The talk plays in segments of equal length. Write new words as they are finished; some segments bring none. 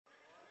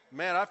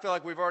Man, I feel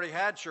like we've already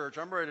had church.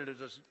 I'm ready to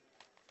just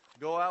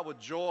go out with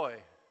joy.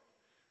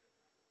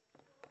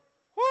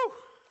 Woo!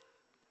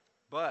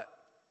 But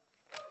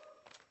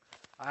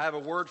I have a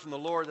word from the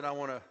Lord that I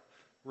want to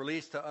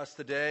release to us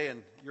today,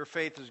 and your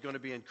faith is going to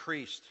be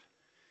increased,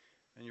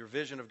 and your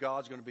vision of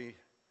God is going to be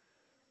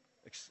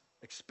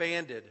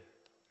expanded.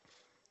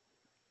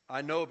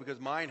 I know because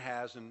mine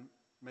has, and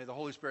may the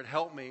Holy Spirit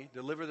help me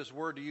deliver this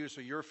word to you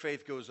so your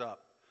faith goes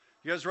up.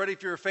 You guys ready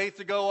for your faith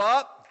to go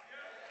up?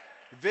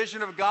 The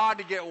vision of God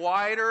to get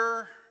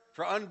wider,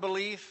 for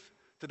unbelief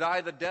to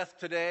die the death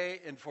today,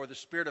 and for the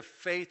spirit of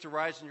faith to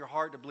rise in your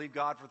heart to believe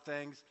God for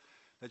things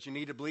that you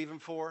need to believe Him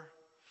for?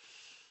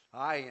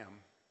 I am.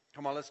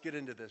 Come on, let's get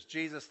into this.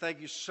 Jesus,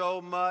 thank you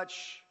so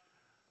much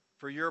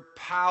for your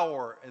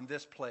power in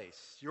this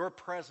place. Your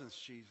presence,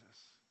 Jesus,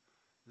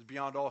 is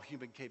beyond all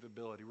human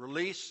capability.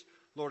 Release,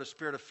 Lord, a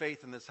spirit of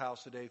faith in this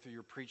house today through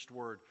your preached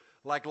word.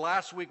 Like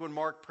last week when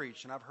Mark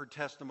preached, and I've heard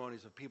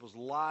testimonies of people's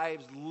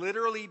lives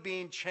literally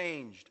being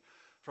changed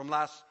from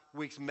last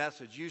week's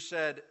message. You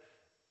said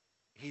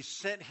He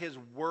sent His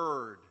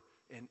word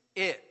and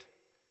it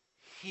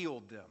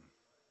healed them.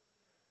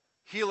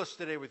 Heal us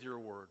today with your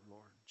word,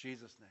 Lord. In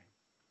Jesus' name.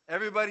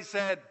 Everybody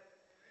said,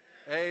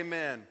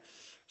 Amen.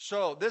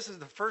 So this is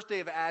the first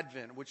day of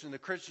Advent, which in the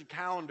Christian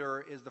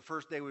calendar is the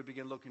first day we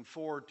begin looking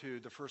forward to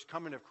the first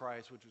coming of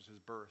Christ, which was His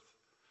birth.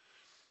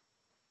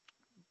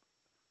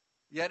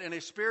 Yet in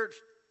a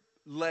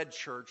Spirit-led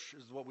church,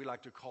 is what we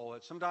like to call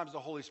it, sometimes the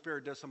Holy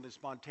Spirit does something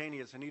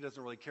spontaneous and He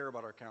doesn't really care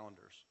about our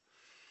calendars.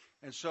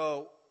 And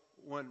so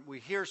when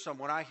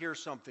I hear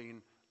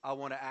something, I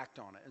want to act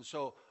on it. And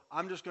so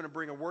I'm just going to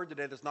bring a word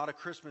today that's not a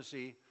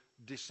Christmassy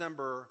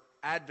December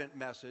Advent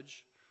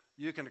message.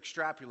 You can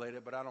extrapolate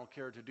it, but I don't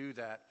care to do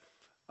that.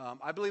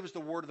 I believe it's the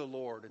word of the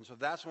Lord, and so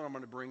that's what I'm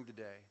going to bring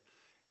today.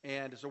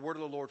 And it's the word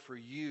of the Lord for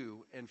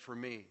you and for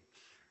me.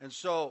 And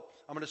so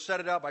I'm going to set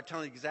it up by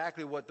telling you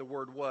exactly what the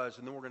word was,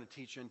 and then we're going to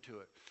teach into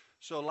it.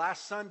 So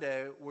last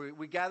Sunday,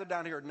 we gathered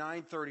down here at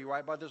 9:30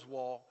 right by this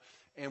wall,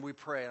 and we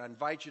pray. And I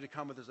invite you to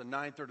come with us at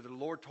 9:30. The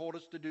Lord told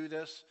us to do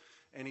this,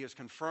 and He has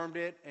confirmed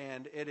it,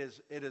 and it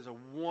is a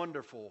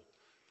wonderful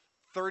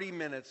 30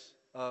 minutes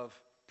of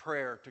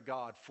prayer to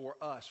God for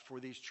us, for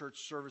these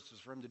church services,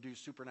 for Him to do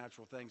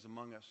supernatural things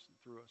among us and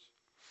through us.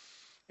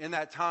 In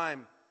that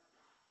time,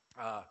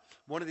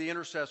 one of the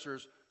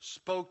intercessors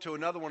spoke to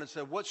another one and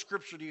said, "What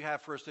scripture do you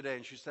have for us today?"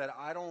 And she said,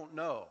 "I don't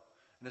know."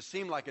 And it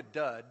seemed like a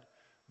dud.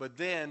 But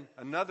then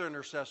another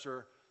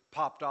intercessor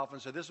popped off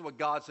and said, "This is what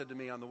God said to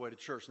me on the way to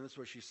church." And this is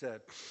what she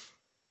said.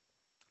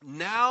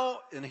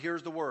 Now, and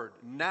here's the word,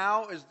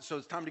 so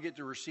it's time to get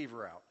the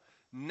receiver out.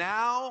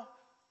 Now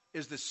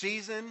is the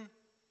season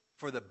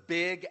for the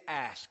big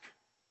ask.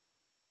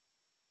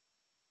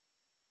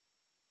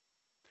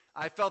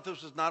 I felt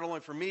this was not only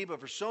for me, but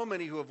for so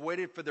many who have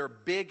waited for their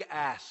big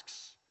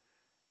asks.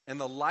 And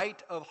the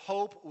light of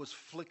hope was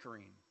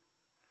flickering.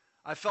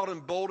 I felt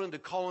emboldened to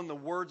call in the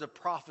words of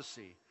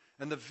prophecy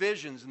and the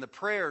visions and the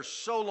prayers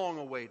so long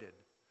awaited.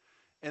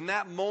 In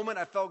that moment,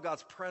 I felt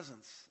God's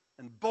presence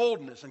and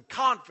boldness and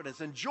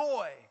confidence and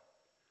joy.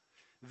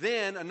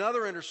 Then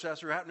another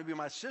intercessor, who happened to be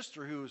my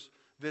sister who was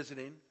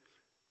visiting,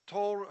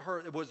 told her,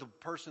 it was the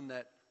person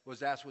that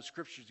was asked, "What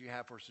scriptures do you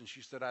have for us?" And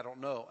she said, "I don't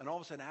know." And all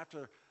of a sudden,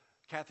 after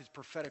Kathy's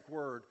prophetic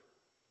word,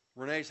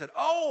 Renee said,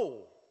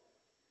 "Oh!"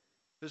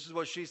 This is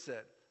what she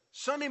said.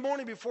 "Sunday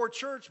morning before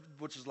church,"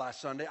 which is last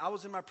Sunday, "I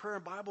was in my prayer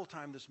and Bible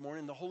time this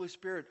morning. The Holy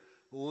Spirit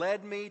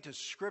led me to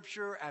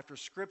scripture after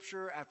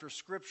scripture after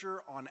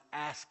scripture on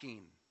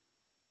asking.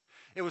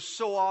 It was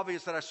so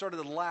obvious that I started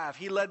to laugh.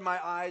 He led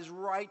my eyes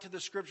right to the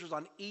scriptures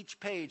on each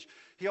page.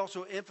 He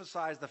also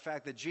emphasized the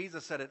fact that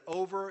Jesus said it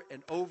over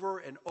and over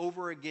and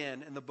over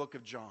again in the book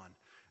of John.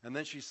 And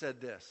then she said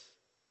this: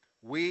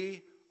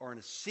 "We are in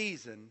a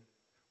season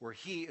where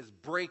He is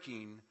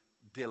breaking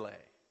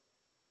delay."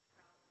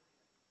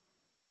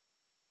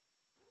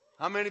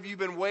 How many of you have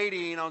been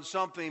waiting on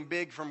something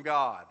big from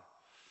God?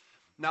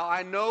 Now,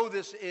 I know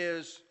this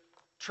is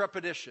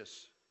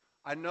trepidatious.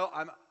 I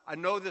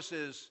know this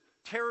is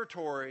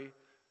territory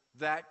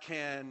that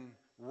can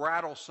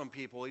rattle some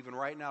people, even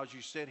right now as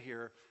you sit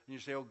here and you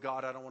say, "Oh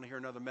God, I don't want to hear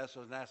another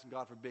message and asking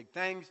God for big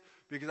things,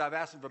 because I've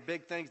asked Him for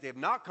big things. They have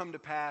not come to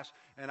pass,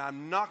 and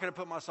I'm not going to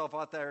put myself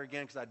out there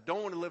again because I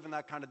don't want to live in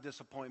that kind of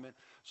disappointment.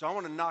 So I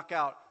want to knock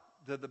out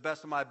the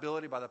best of my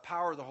ability by the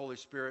power of the Holy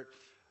Spirit.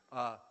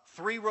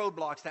 3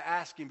 roadblocks to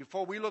asking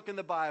before we look in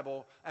the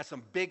Bible at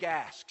some big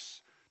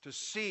asks to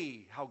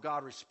see how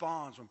God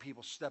responds when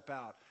people step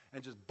out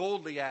and just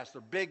boldly ask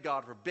their big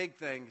God for big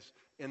things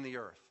in the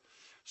earth."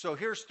 So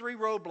here's 3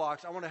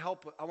 roadblocks I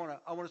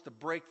want us to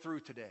break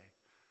through today.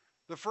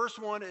 The first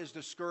one is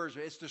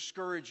discouragement. It's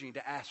discouraging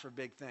to ask for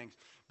big things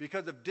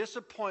because of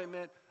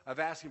disappointment of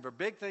asking for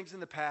big things in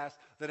the past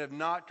that have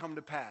not come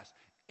to pass.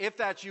 If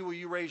that's you, will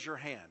you raise your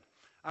hand?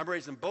 I'm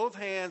raising both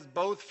hands,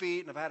 both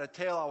feet, and if I had a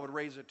tail, I would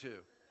raise it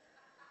too.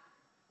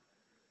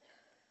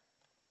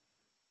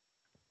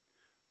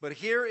 But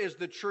here is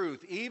the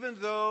truth. Even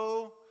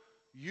though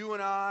you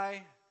and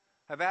I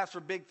have asked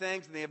for big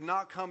things and they have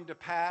not come to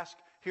pass,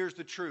 Here's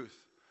the truth.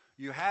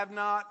 You have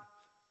not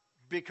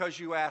because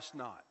you ask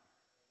not.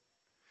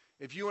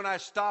 If you and I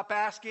stop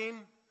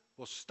asking,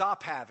 we'll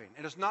stop having.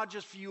 And it's not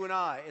just for you and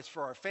I. It's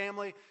for our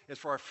family. It's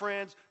for our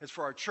friends. It's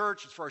for our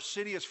church. It's for our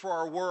city. It's for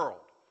our world.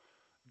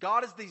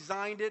 God has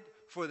designed it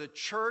for the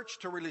church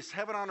to release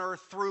heaven on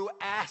earth through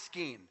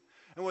asking.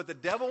 And what the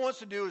devil wants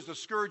to do is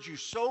discourage you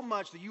so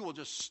much that you will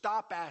just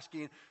stop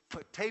asking,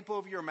 put tape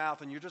over your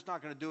mouth, and you're just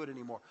not going to do it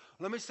anymore.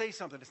 Let me say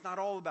something. It's not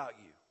all about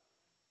you.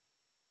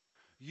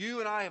 You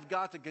and I have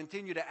got to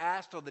continue to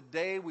ask till the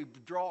day we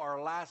draw our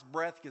last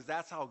breath, because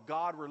that's how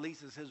God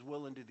releases his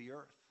will into the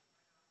earth.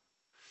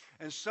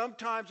 And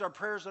sometimes our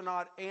prayers are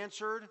not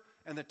answered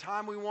in the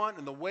time we want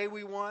and the way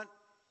we want.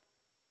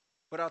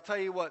 But I'll tell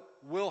you what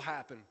will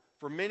happen.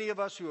 For many of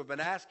us who have been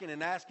asking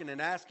and asking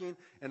and asking,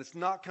 and it's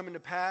not coming to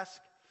pass,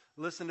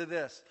 listen to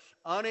this.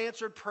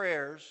 Unanswered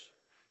prayers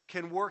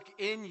can work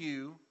in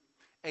you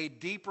a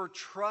deeper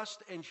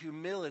trust and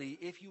humility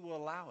if you will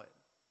allow it,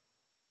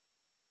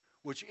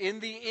 which in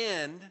the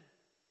end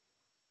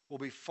will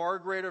be far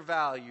greater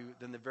value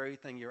than the very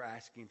thing you're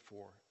asking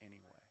for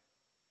anyway.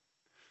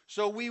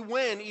 So we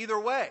win either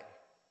way.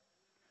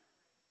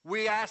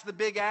 We ask the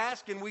big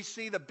ask, and we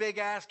see the big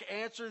ask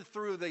answered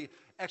through the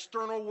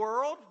external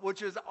world,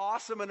 which is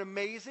awesome and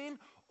amazing,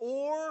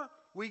 or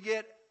we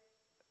get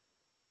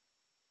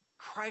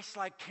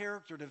Christ-like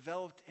character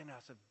developed in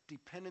us of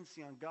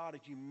dependency on God,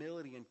 and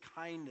humility and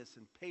kindness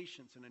and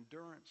patience and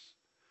endurance,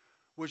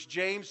 which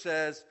James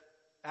says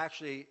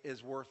actually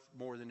is worth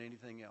more than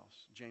anything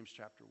else. James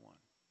chapter 1.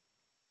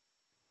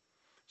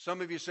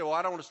 Some of you say, well,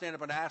 I don't want to stand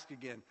up and ask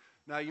again.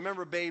 Now, you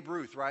remember Babe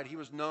Ruth, right? He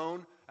was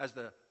known as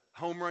the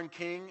home run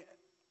king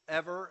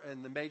ever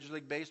in the Major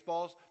League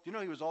Baseballs. Do you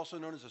know he was also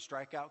known as a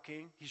strikeout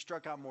king? He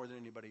struck out more than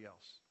anybody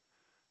else.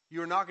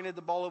 You're not going to hit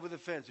the ball over the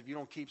fence if you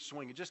don't keep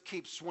swinging. Just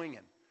keep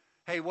swinging.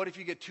 Hey, what if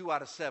you get 2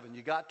 out of 7?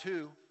 You got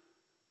 2.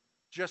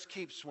 Just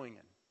keep swinging.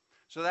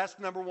 So that's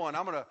number one.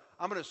 I'm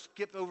gonna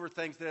skip over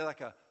things today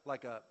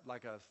like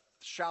a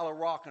shallow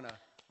rock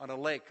on a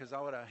lake, because I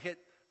want to hit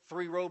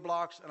 3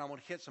 roadblocks and I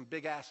want to hit some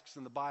big asks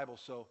in the Bible.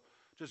 So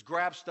just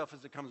grab stuff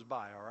as it comes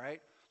by. All right.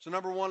 So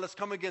number one, let's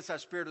come against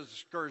that spirit of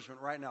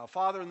discouragement right now.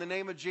 Father, in the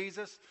name of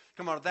Jesus,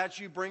 come on, if that's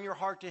you, bring your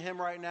heart to him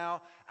right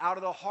now. Out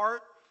of the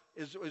heart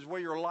is where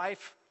your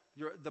life,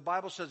 the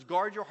Bible says,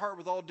 guard your heart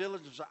with all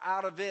diligence. So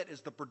out of it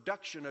is the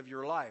production of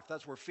your life.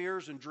 That's where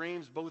fears and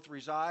dreams both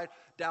reside,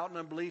 doubt and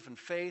unbelief and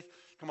faith.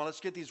 Come on, let's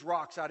get these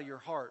rocks out of your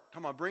heart.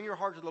 Come on, bring your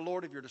heart to the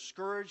Lord if you're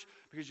discouraged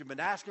because you've been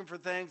asking for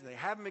things, they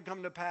haven't been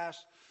coming to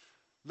pass.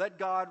 Let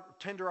God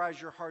tenderize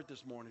your heart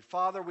this morning.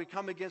 Father, we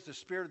come against the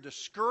spirit of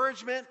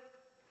discouragement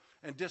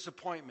and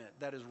disappointment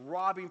that is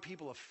robbing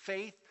people of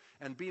faith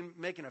and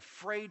making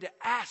afraid to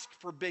ask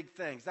for big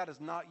things. That is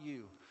not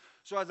you.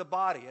 So as a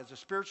body, as a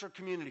spiritual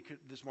community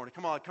this morning,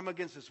 come on, come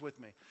against this with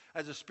me.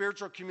 As a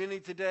spiritual community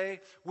today,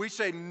 we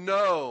say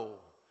no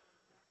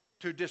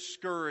to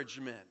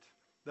discouragement.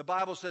 The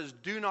Bible says,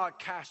 do not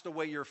cast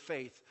away your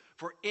faith,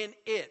 for in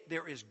it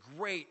there is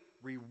great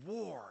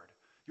reward.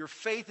 Your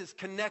faith is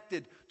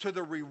connected to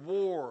the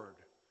reward.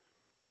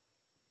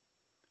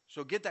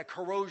 So get that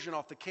corrosion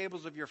off the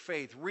cables of your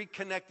faith,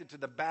 reconnect it to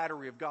the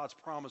battery of God's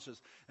promises,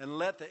 and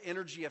let the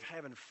energy of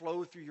heaven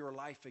flow through your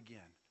life again.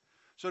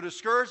 So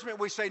discouragement,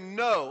 we say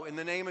no in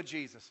the name of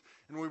Jesus,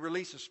 and we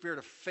release a spirit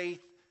of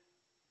faith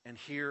and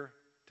here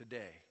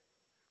today.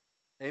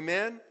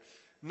 Amen?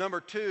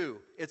 Number 2,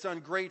 it's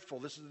ungrateful.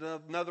 This is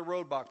another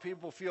roadblock.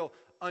 People feel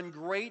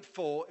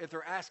ungrateful if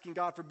they're asking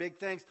God for big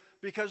things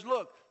because,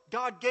 look,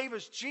 God gave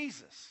us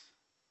Jesus.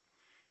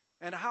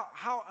 And I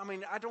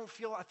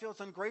feel it's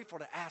ungrateful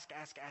to ask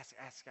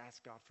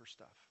God for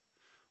stuff.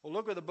 Well,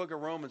 look what the book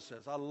of Romans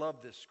says. I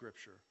love this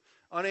scripture.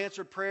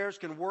 Unanswered prayers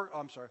can work.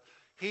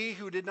 He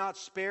who did not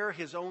spare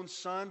his own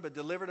son, but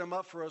delivered him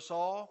up for us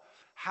all,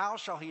 how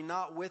shall he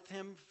not with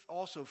him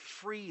also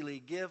freely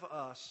give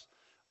us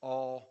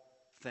all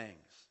things?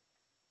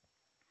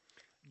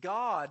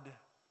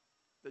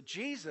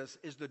 Jesus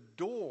is the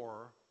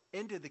door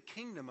into the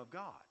kingdom of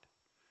God.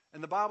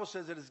 And the Bible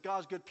says it is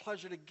God's good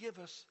pleasure to give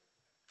us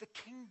the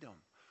kingdom.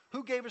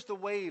 Who gave us the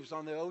waves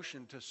on the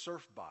ocean to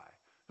surf by?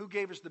 Who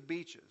gave us the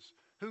beaches?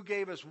 Who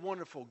gave us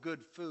wonderful,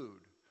 good food?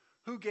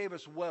 Who gave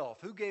us wealth?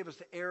 Who gave us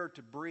the air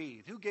to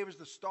breathe? Who gave us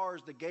the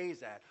stars to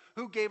gaze at?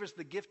 Who gave us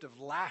the gift of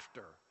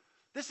laughter?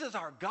 This is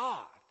our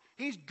God.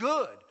 He's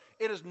good.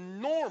 It is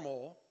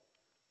normal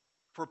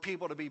for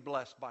people to be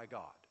blessed by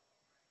God.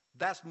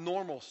 That's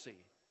normalcy.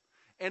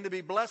 And to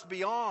be blessed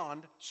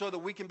beyond so that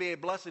we can be a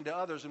blessing to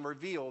others and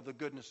reveal the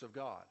goodness of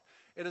God.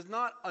 It is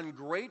not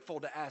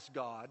ungrateful to ask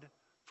God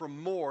for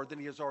more than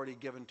he has already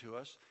given to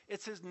us.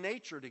 It's his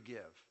nature to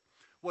give.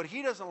 What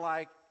he doesn't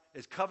like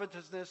is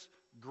covetousness,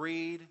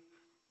 greed,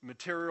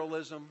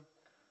 materialism,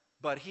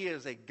 but he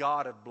is a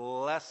God of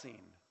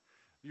blessing.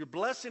 Your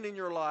blessing in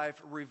your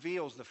life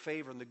reveals the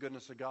favor and the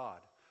goodness of God.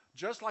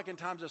 Just like in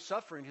times of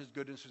suffering, his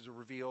goodness is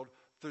revealed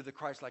through the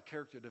Christ-like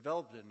character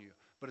developed in you.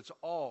 But it's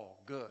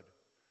all good.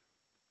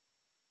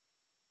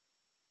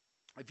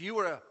 If you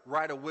were to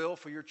write a will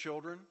for your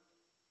children,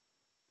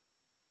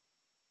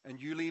 and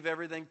you leave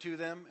everything to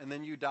them, and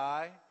then you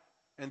die,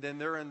 and then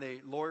they're in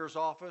the lawyer's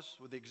office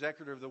with the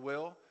executor of the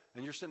will,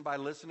 and you're sitting by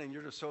listening, and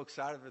you're just so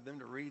excited for them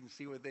to read and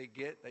see what they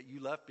get that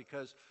you left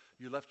because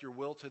you left your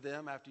will to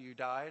them after you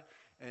died,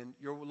 and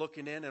you're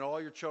looking in, and all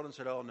your children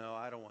said, oh, no,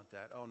 I don't want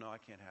that. Oh, no, I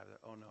can't have that.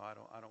 Oh, no, I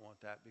don't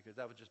want that, because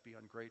that would just be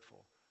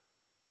ungrateful.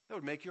 That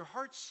would make your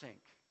heart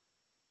sink.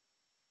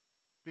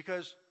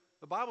 Because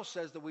the Bible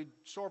says that we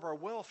store up our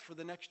wealth for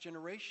the next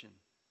generation,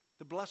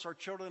 to bless our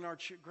children and our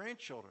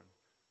grandchildren.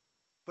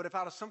 But if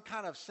out of some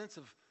kind of sense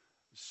of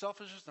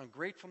selfishness,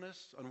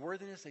 ungratefulness,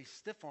 unworthiness, they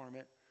stiff-arm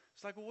it,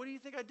 it's like, well, what do you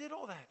think I did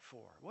all that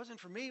for? It wasn't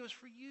for me, it was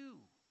for you.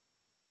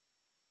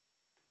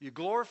 You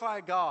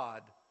glorify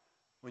God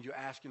when you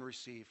ask and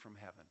receive from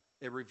heaven.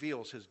 It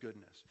reveals his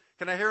goodness.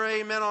 Can I hear an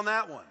amen on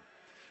that one?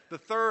 The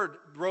third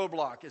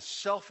roadblock is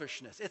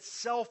selfishness. It's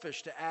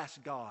selfish to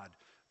ask God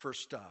for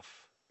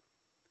stuff.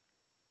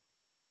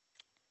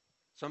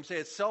 Some say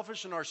it's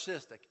selfish and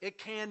narcissistic. It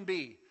can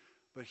be.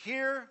 But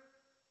here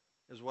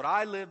is what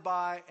I live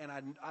by, and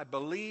I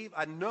believe,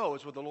 I know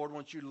it's what the Lord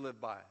wants you to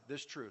live by.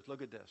 This truth.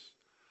 Look at this.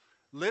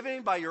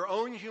 Living by your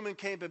own human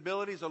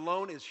capabilities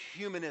alone is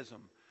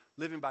humanism.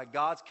 Living by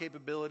God's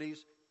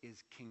capabilities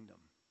is kingdom.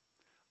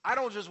 I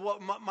don't just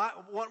want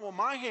what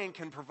my hand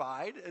can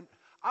provide, and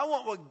I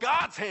want what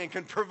God's hand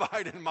can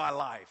provide in my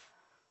life.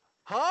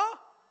 Huh?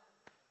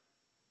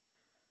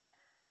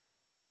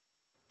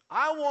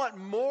 I want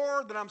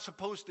more than I'm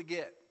supposed to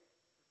get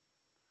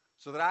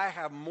so that I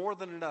have more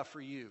than enough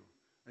for you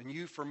and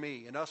you for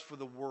me and us for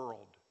the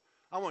world.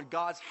 I want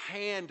God's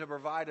hand to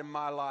provide in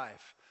my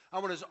life. I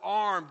want his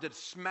arm to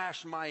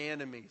smash my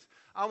enemies.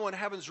 I want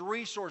heaven's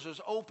resources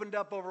opened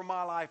up over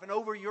my life and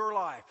over your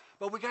life.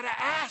 But we got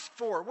to ask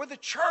for it. We're the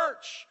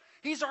church.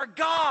 He's our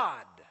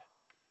God.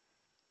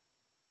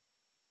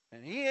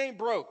 And he ain't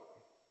broke.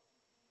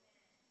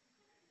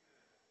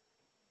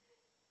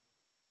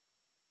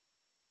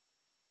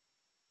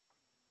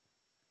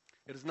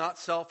 It is not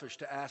selfish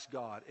to ask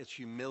God. It's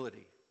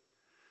humility.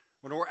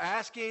 When we're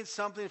asking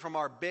something from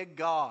our big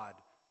God,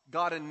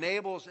 it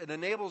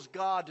enables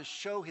God to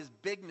show his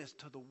bigness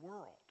to the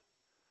world.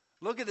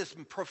 Look at this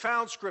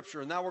profound scripture,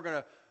 and now we're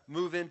going to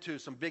move into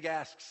some big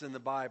asks in the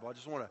Bible. I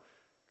just want to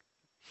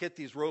hit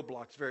these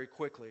roadblocks very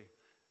quickly.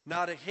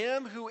 Now to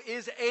him who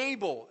is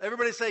able,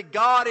 everybody say,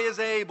 God is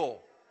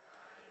able.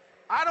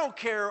 I don't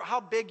care how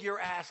big your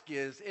ask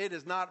is, it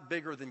is not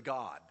bigger than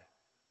God.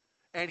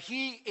 And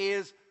he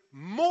is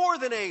more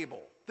than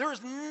able. There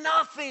is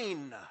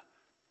nothing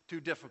too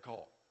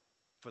difficult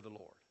for the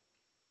Lord.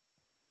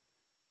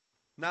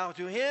 Now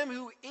to him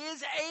who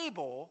is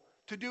able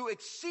to do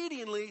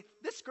exceedingly,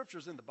 this scripture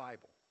is in the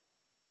Bible.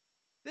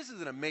 This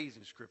is an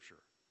amazing scripture.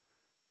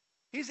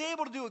 He's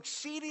able to do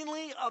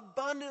exceedingly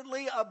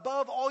abundantly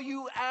above all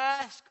you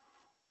ask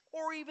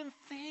or even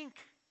think.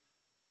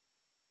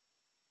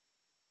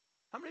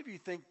 How many of you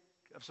think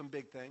of some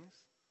big things?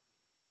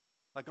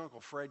 Like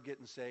Uncle Fred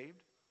getting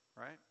saved,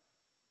 right?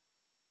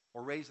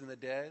 Or raising the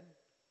dead?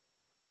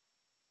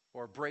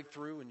 Or a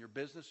breakthrough in your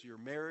business, or your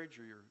marriage,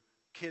 or your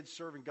kids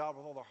serving God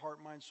with all their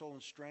heart, mind, soul,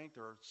 and strength,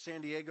 or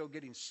San Diego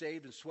getting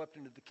saved and swept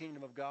into the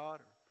kingdom of God,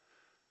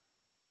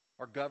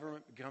 or our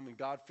government becoming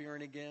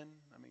God-fearing again.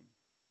 I mean,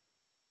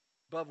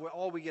 above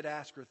all we get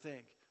asked or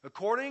think.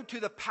 According to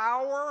the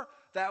power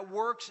that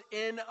works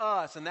in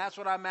us, and that's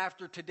what I'm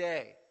after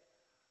today.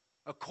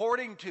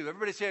 According to,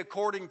 everybody say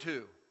according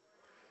to.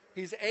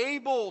 He's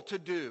able to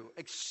do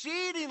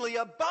exceedingly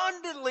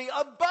abundantly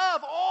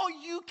above all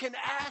you can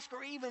ask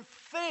or even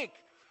think.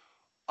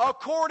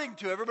 According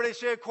to. Everybody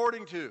say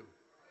according to.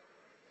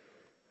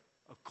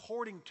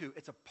 According to.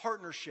 It's a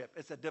partnership.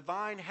 It's a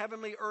divine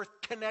heavenly earth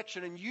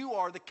connection, and you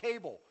are the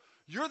cable.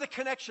 You're the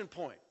connection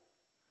point.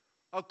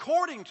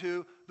 According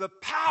to the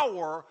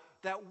power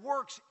that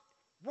works.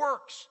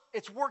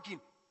 It's working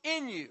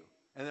in you.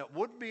 And that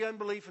wouldn't be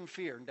unbelief and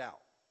fear and doubt.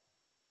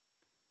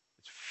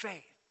 It's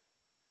faith.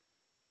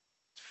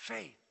 It's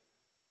faith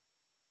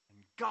in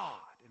God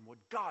and what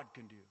God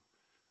can do.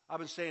 I've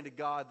been saying to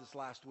God this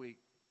last week,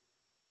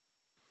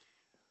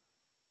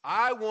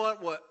 I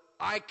want what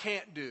I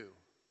can't do.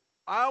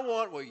 I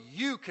want what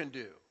you can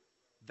do.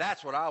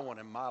 That's what I want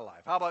in my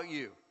life. How about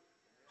you?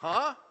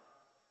 Huh?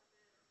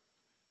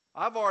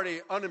 I've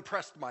already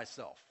unimpressed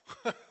myself.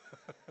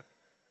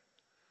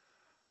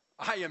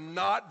 I am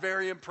not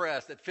very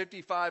impressed at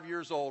 55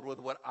 years old with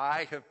what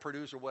I have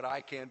produced or what I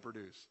can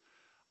produce.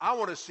 I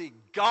want to see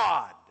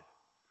God.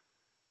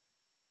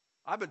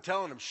 I've been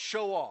telling him,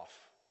 show off.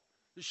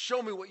 Just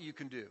show me what you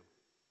can do.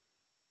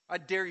 I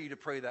dare you to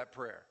pray that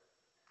prayer.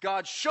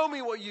 God, show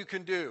me what you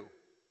can do.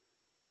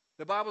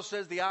 The Bible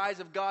says the eyes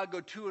of God go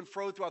to and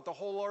fro throughout the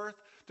whole earth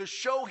to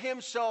show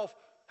himself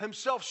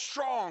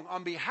strong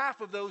on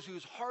behalf of those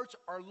whose hearts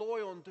are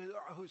loyal and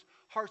whose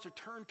hearts are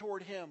turned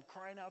toward him,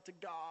 crying out to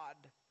God.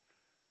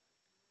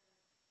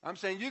 I'm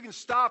saying you can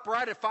stop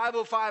right at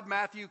 505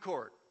 Matthew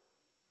Court.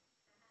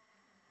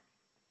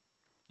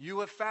 You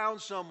have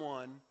found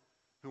someone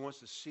who wants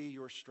to see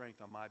your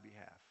strength on my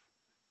behalf.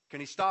 Can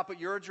he stop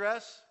at your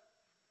address?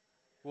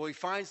 Will he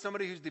find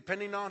somebody who's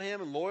depending on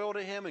him and loyal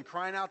to him and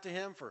crying out to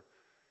him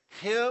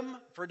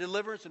for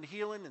deliverance and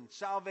healing and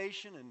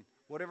salvation and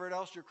whatever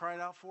else you're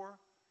crying out for?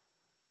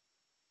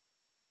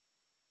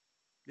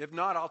 If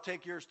not, I'll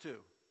take yours too.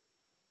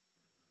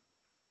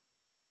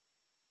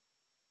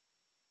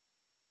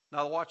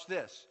 Now watch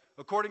this.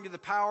 According to the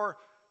power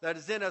that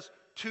is in us,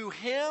 to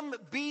him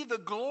be the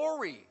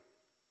glory.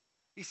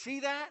 You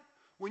see that?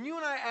 When you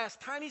and I ask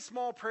tiny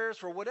small prayers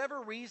for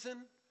whatever reason,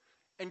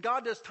 and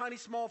God does tiny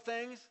small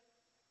things,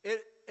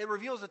 it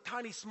reveals a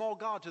tiny small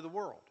God to the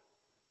world.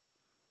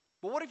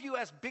 But what if you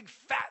ask big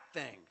fat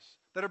things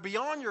that are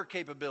beyond your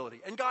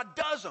capability, and God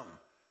does them?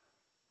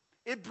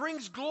 It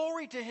brings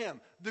glory to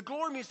him. The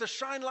glory means to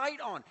shine light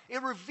on.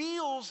 It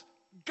reveals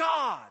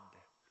God.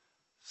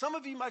 Some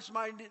of you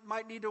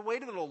might need to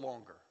wait a little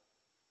longer.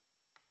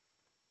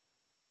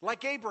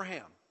 Like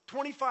Abraham,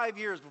 25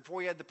 years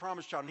before he had the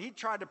promised child, and he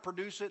tried to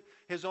produce it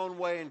his own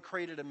way and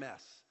created a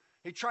mess.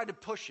 He tried to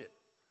push it.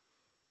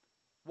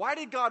 Why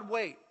did God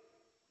wait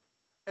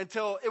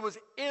until it was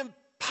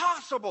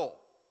impossible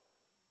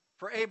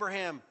for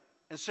Abraham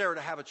and Sarah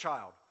to have a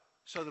child?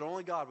 So that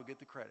only God would get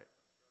the credit.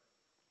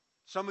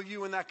 Some of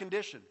you in that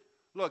condition.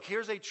 Look,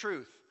 here's a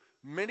truth.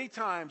 Many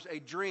times a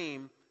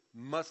dream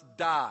must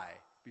die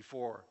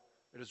before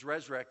it is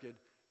resurrected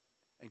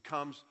and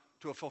comes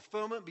to a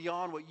fulfillment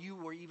beyond what you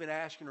were even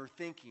asking or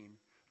thinking,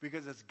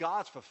 because it's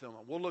God's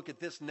fulfillment. We'll look at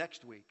this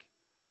next week,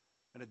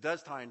 and it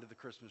does tie into the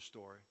Christmas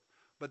story.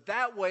 But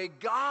that way,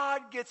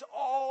 God gets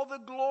all the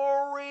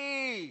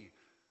glory.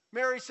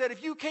 Mary said,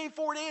 if you came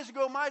 4 days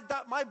ago,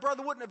 my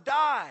brother wouldn't have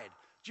died.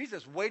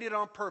 Jesus waited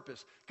on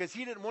purpose because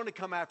he didn't want to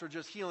come after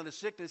just healing a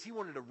sickness. He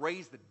wanted to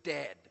raise the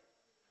dead.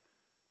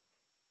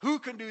 Who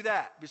can do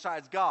that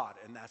besides God?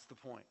 And that's the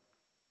point.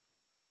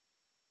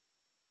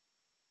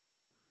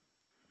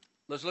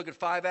 Let's look at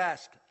 5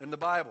 asks in the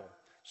Bible.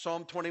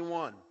 Psalm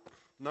 21,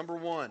 number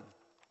 1.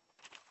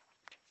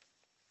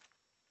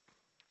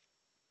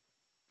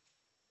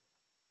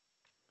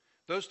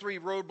 Those 3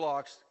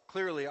 roadblocks,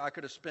 clearly I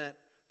could have spent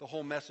the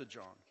whole message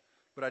on.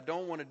 But I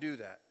don't want to do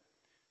that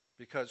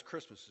because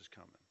Christmas is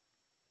coming.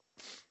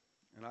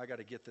 And I got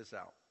to get this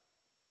out.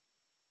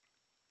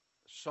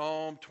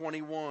 Psalm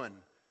 21,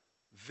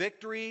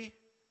 victory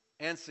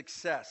and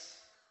success.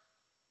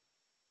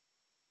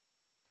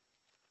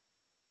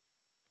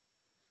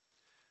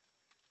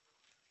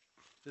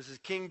 This is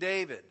King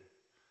David.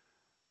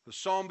 The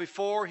psalm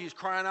before, he's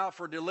crying out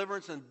for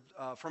deliverance and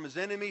from his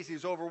enemies.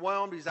 He's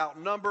overwhelmed. He's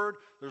outnumbered.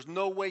 There's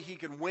no way he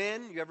can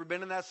win. You ever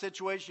been in that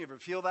situation? You ever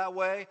feel that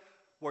way?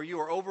 Where you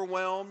are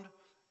overwhelmed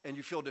and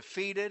you feel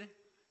defeated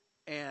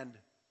and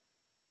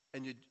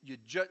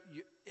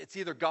it's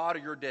either God or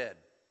you're dead.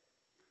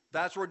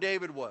 That's where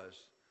David was.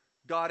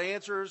 God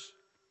answers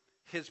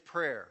his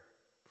prayer.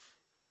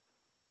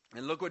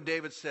 And look what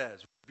David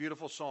says.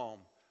 Beautiful psalm.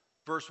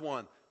 Verse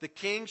 1. The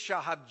king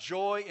shall have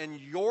joy in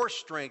your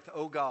strength,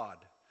 O God,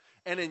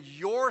 and in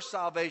your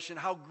salvation,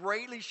 how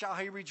greatly shall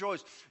he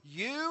rejoice.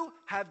 You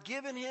have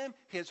given him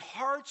his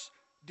heart's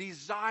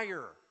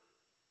desire.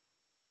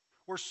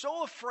 We're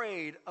so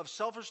afraid of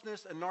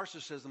selfishness and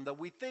narcissism that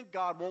we think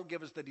God won't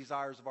give us the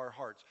desires of our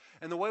hearts.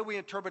 And the way we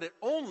interpret it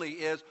only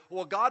is,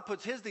 well, God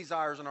puts his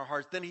desires in our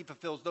hearts, then he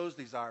fulfills those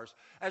desires.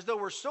 As though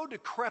we're so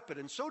decrepit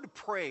and so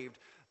depraved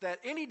that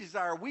any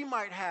desire we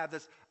might have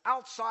that's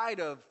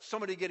outside of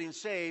somebody getting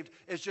saved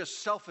is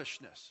just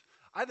selfishness.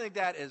 I think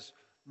that is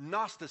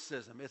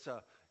Gnosticism.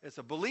 It's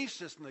a belief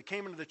system that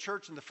came into the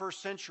church in the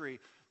first century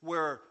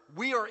where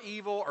we are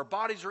evil, our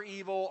bodies are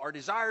evil, our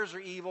desires are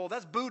evil.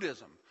 That's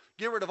Buddhism.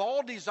 Get rid of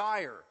all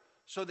desire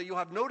so that you'll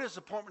have no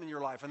disappointment in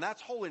your life, and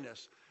that's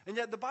holiness. And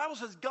yet the Bible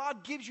says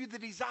God gives you the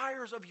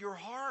desires of your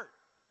heart.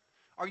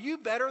 Are you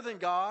better than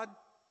God?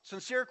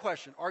 Sincere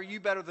question. Are you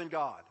better than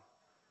God?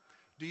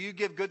 Do you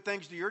give good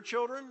things to your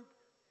children?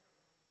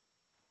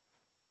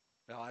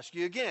 I'll ask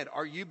you again.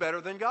 Are you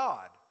better than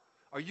God?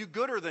 Are you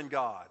gooder than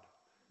God?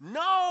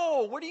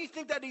 No. Where do you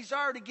think that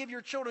desire to give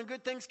your children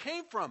good things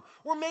came from?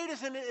 We're made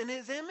in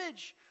his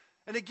image.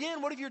 And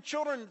again, what if your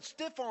children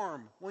stiff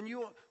arm when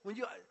you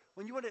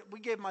we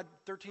gave my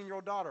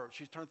 13-year-old daughter,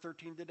 she's turned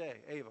 13 today,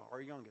 Ava,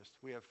 our youngest.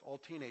 We have all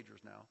teenagers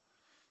now.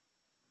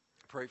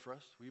 Pray for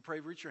us. Will you pray?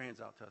 Reach your hands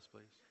out to us,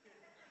 please.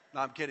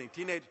 No, I'm kidding.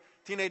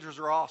 Teenagers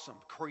are awesome,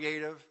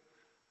 creative.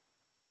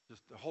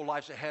 Just the whole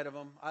life's ahead of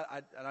them.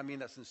 And I mean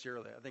that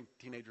sincerely. I think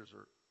teenagers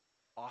are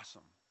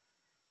awesome.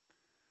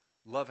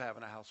 Love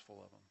having a house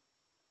full of them.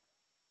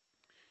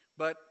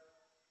 But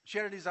she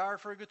had a desire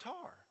for a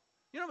guitar.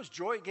 You know how much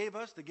joy it gave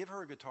us to give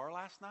her a guitar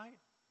last night?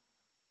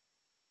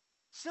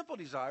 Simple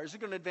desire. Is it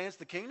going to advance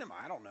the kingdom?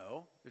 I don't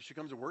know. If she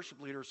becomes a worship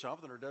leader or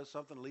something, or does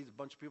something that leads a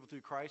bunch of people to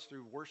Christ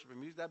through worship and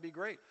music, that'd be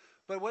great.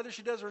 But whether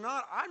she does or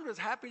not, I'm just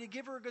happy to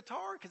give her a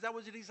guitar because that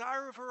was a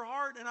desire of her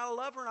heart, and I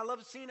love her, and I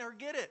love seeing her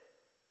get it.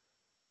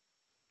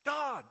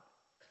 God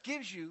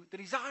gives you the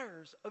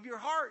desires of your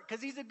heart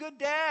because he's a good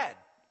dad.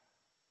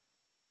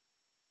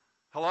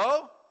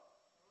 Hello?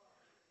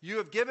 You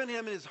have given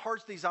him his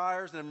heart's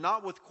desires and have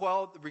not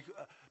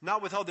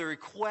withheld the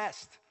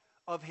request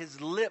of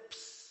his lips.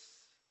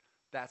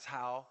 That's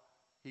how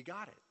he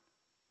got it.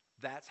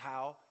 That's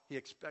how he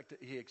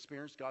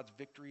experienced God's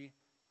victory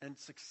and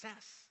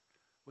success,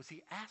 was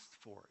he asked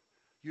for it.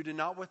 You did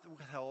not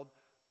withhold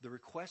the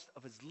request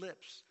of his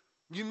lips.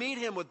 You meet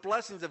him with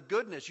blessings of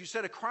goodness. You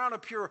set a crown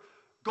of pure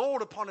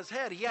gold upon his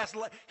head. He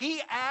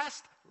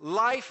asked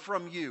life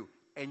from you,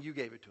 and you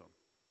gave it to him.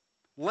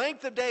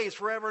 Length of days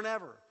forever and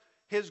ever.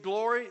 His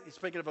glory, he's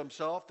speaking of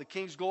himself, the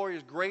king's glory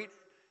is great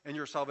in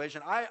your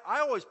salvation. I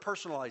always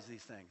personalize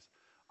these things.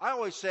 I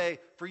always say,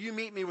 for you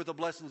meet me with the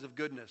blessings of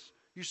goodness.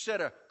 You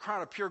set a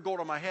crown of pure gold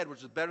on my head,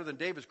 which is better than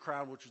David's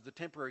crown, which was the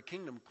temporary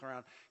kingdom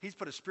crown. He's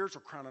put a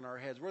spiritual crown on our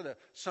heads. We're the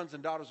sons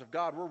and daughters of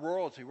God. We're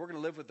royalty. We're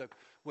going to live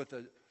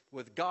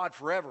with God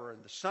forever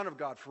and the Son of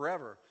God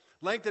forever.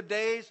 Length of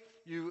days,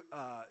 you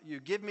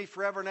give me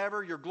forever and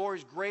ever. Your glory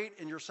is great,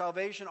 and your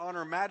salvation,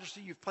 honor, and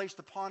majesty you've placed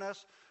upon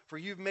us. For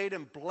you've made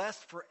him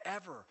blessed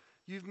forever.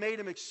 You've made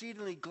him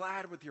exceedingly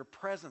glad with your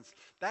presence.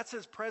 That's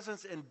his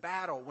presence in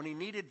battle when he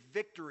needed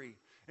victory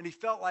and he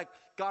felt like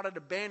God had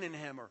abandoned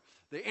him or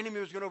the enemy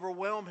was going to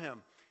overwhelm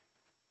him.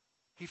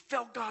 He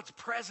felt God's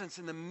presence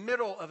in the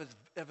middle of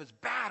his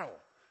battle.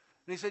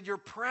 And he said, your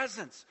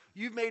presence,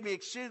 you've made me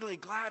exceedingly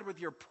glad with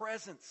your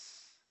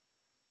presence.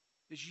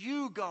 It's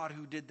you, God,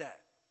 who did that.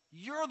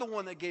 You're the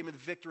one that gave me the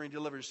victory and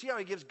deliverance. See how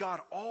he gives God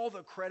all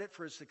the credit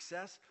for his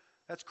success?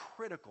 That's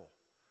critical.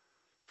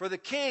 For the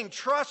king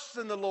trusts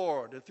in the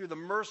Lord, and through the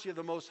mercy of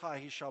the Most High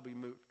he shall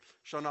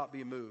not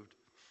be moved.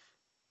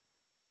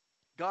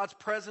 God's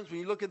presence, when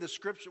you look at the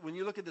scripture, when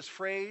you look at this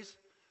phrase,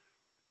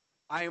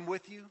 I am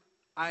with you,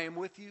 I am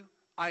with you,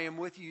 I am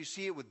with you. You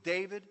see it with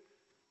David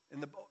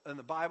in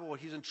the Bible when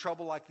he's in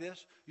trouble like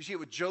this. You see it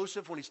with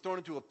Joseph when he's thrown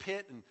into a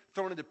pit and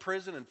thrown into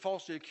prison and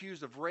falsely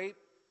accused of rape.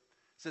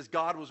 It says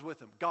God was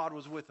with him, God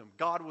was with him,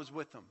 God was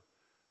with him.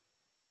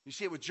 You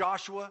see it with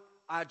Joshua.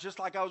 Just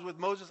like I was with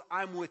Moses,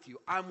 I'm with you,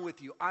 I'm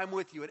with you, I'm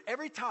with you. And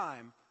every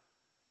time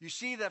you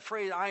see that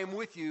phrase, I am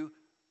with you,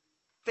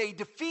 they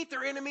defeat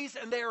their enemies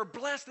and they are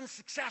blessed and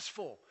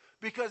successful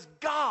because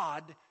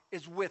God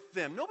is with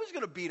them. Nobody's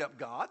going to beat up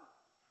God.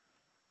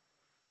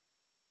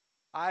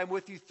 I am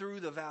with you through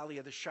the valley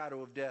of the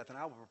shadow of death, and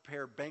I will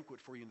prepare a banquet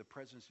for you in the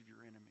presence of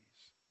your enemies.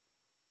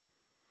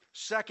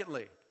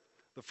 Secondly,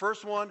 the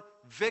first one,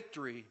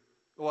 victory.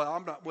 Well,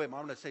 I'm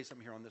going to say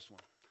something here on this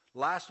one.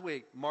 Last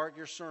week, Mark,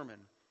 your sermon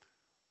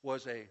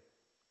was a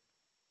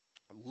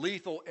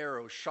lethal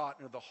arrow shot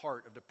into the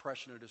heart of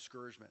depression and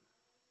discouragement.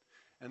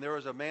 And there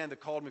was a man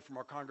that called me from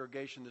our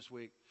congregation this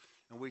week,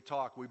 and we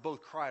talked. We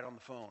both cried on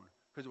the phone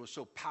because it was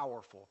so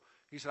powerful.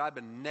 He said, I've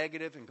been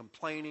negative and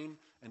complaining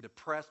and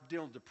depressed,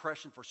 dealing with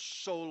depression for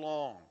so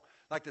long.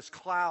 Like this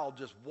cloud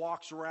just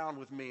walks around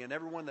with me, and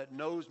everyone that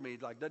knows me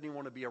doesn't even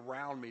want to be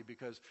around me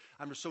because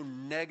I'm just so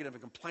negative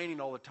and complaining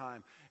all the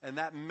time. And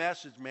that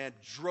message, man,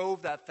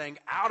 drove that thing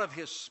out of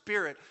his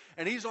spirit.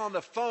 And he's on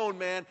the phone,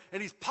 man,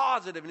 and he's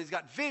positive, and he's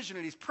got vision,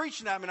 and he's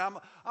preaching at me. And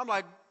I'm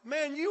like,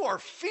 man, you are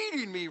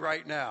feeding me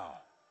right now.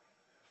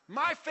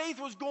 My faith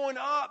was going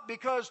up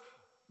because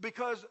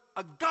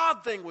a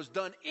God thing was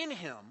done in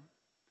him,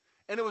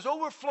 and it was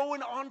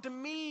overflowing onto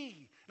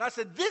me. And I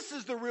said, this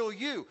is the real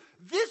you.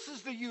 This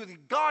is the you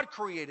that God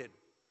created.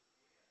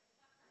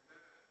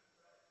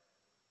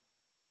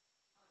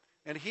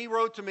 And he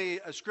wrote to me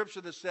a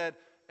scripture that said,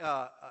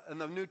 in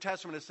the New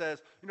Testament it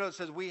says, it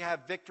says we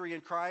have victory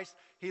in Christ.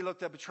 He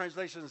looked up a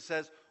translation and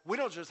says, we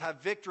don't just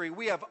have victory,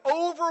 we have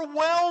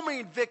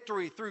overwhelming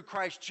victory through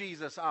Christ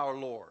Jesus our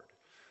Lord.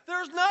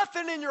 There's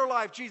nothing in your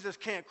life Jesus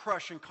can't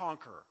crush and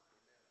conquer.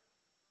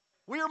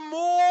 We are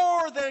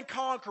more than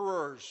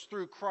conquerors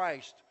through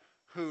Christ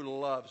who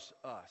loves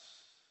us.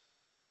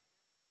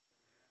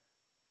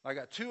 I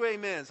got 2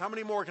 amens. How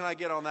many more can I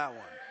get on that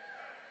one?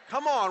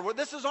 Come on,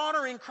 this is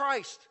honoring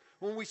Christ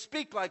when we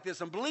speak like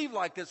this and believe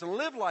like this and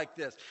live like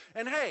this.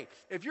 And hey,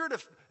 if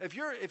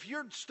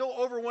you're still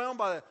overwhelmed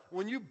by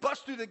when you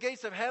bust through the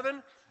gates of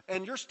heaven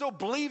and you're still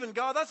believing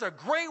God, that's a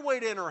great way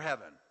to enter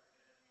heaven.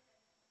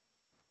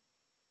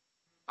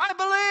 I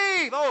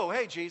believe. Oh,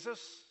 hey, Jesus.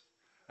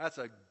 That's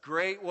a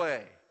great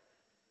way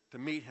to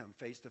meet him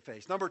face to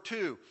face. Number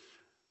 2,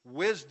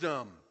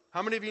 wisdom.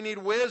 How many of you need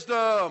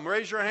wisdom?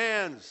 Raise your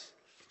hands.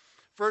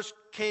 1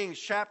 Kings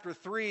chapter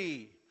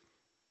 3.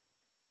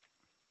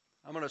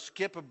 I'm going to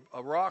skip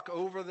a rock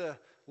over the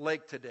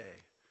lake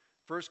today.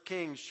 1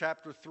 Kings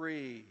chapter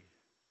 3.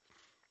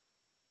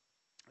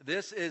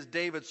 This is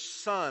David's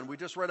son. We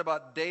just read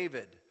about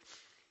David,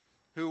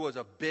 who was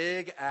a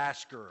big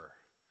asker.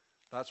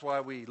 That's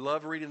why we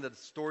love reading the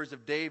stories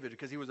of David,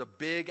 because he was a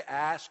big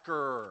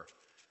asker.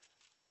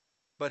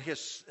 But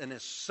his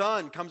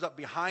son comes up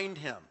behind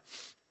him.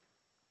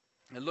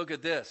 And look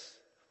at this.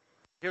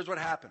 Here's what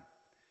happened.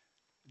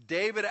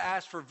 David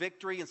asked for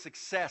victory and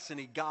success, and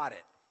he got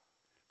it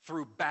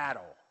through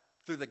battle,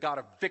 through the God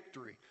of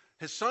victory.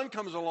 His son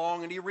comes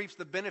along, and he reaps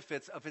the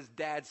benefits of his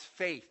dad's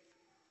faith.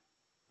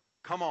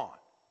 Come on.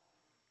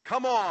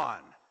 Come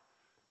on.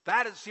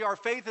 See, our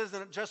faith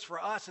isn't just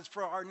for us, it's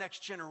for our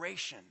next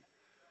generation.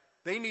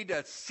 They need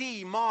to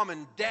see mom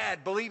and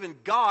dad believe in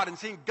God and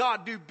seeing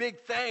God do big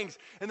things.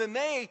 And then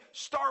they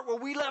start where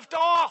we left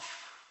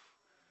off.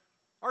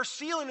 Our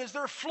ceiling is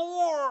their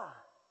floor.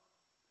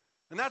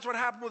 And that's what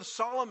happened with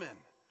Solomon.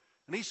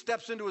 And he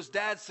steps into his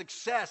dad's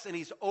success, and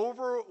he's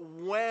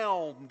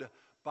overwhelmed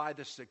by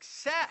the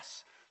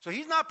success. So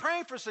he's not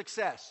praying for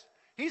success.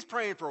 He's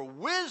praying for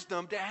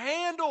wisdom to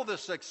handle the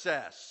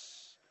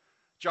success.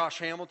 Josh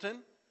Hamilton.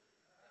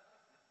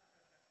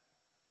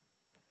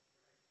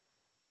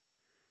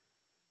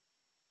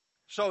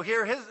 So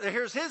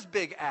here's his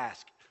big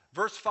ask.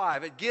 Verse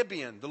 5, at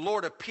Gibeon, the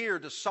Lord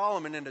appeared to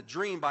Solomon in a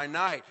dream by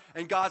night,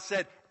 and God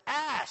said,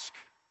 ask.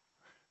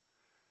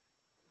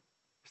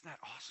 Isn't that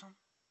awesome?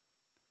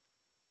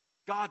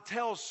 God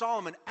tells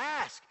Solomon,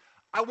 ask.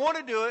 I want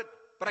to do it,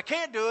 but I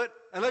can't do it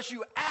unless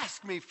you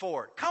ask me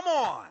for it. Come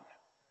on.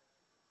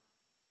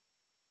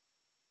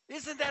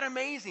 Isn't that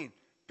amazing?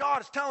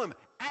 God is telling him,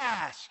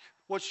 ask,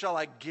 what shall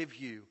I give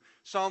you?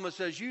 Solomon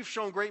says, you've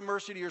shown great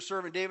mercy to your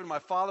servant David, my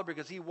father,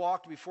 because he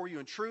walked before you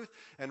in truth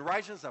and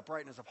righteousness,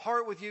 uprightness of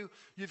heart with you.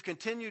 You've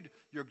continued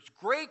your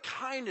great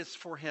kindness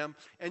for him,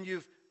 and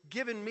you've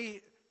given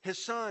me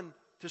his son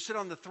to sit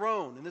on the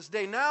throne in this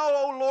day. Now,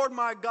 O Lord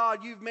my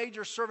God, you've made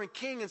your servant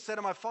king instead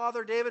of my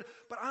father David,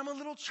 but I'm a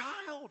little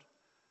child.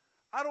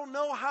 I don't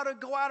know how to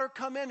go out or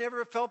come in. You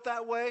ever felt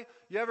that way?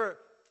 You ever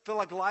feel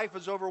like life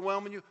is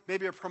overwhelming you?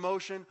 Maybe a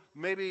promotion.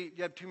 Maybe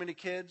you have too many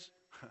kids.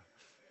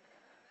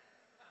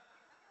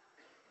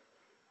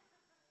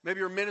 Maybe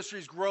your ministry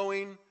is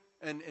growing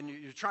and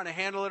you're trying to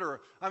handle it.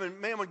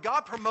 Man, when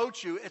God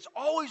promotes you, it's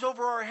always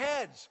over our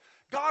heads.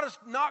 God has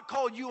not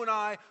called you and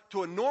I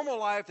to a normal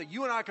life that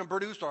you and I can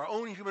produce our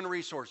own human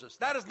resources.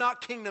 That is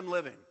not kingdom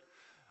living.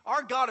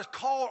 Our God is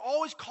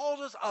always calls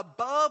us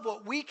above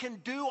what we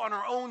can do on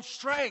our own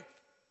strength.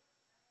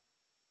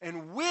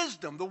 And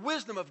wisdom, the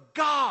wisdom of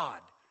God,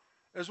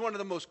 is one of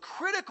the most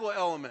critical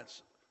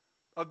elements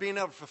of being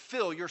able to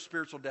fulfill your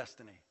spiritual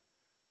destiny.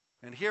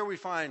 And here we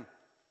find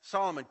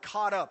Solomon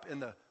caught up in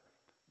the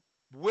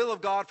will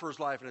of God for his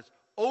life, and it's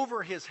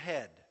over his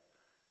head.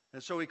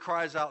 And so he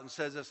cries out and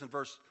says this in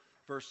verse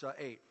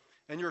 8.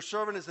 And your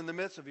servant is in the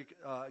midst of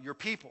your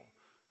people,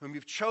 whom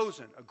you've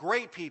chosen, a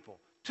great people,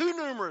 too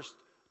numerous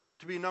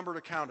to be numbered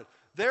or counted.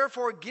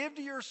 Therefore give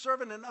to your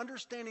servant an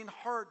understanding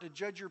heart to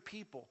judge your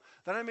people,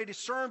 that I may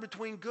discern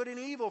between good and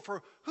evil.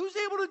 For who's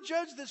able to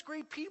judge this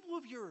great people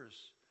of yours?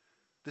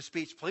 The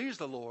speech pleased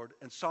the Lord,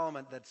 and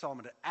Solomon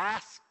had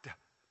asked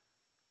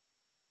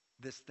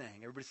this thing.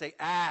 Everybody say,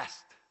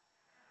 asked.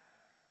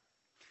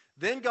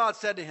 Then God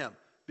said to him,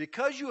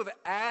 because you have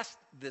asked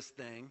this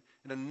thing,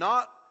 and have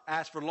not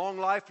asked for long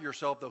life for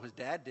yourself, though his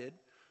dad did,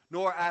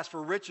 nor asked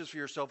for riches for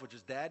yourself, which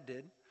his dad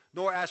did,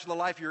 nor asked for the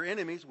life of your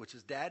enemies, which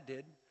his dad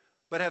did,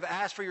 but have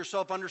asked for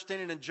yourself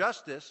understanding and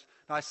justice.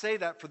 Now I say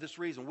that for this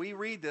reason. We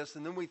read this,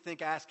 and then we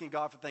think asking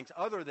God for things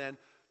other than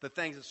the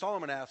things that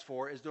Solomon asked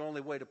for is the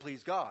only way to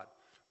please God.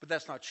 But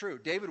that's not true.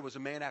 David was a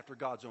man after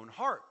God's own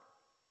heart.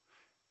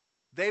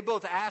 They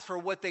both asked for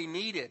what they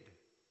needed.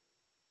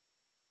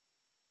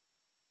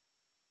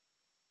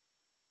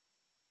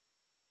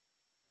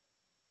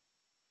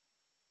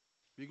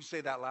 You can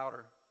say that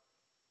louder.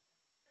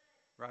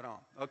 Right on.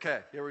 Okay,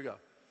 here we go.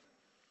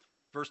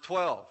 Verse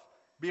 12.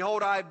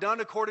 Behold, I have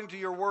done according to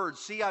your words.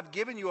 See, I've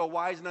given you a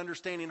wise and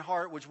understanding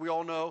heart, which we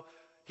all know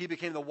he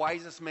became the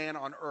wisest man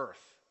on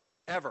earth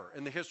ever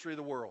in the history of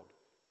the world.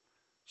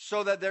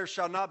 So that there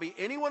shall not be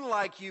anyone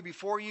like you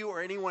before you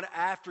or anyone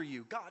after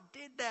you. God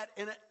did that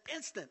in an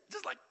instant,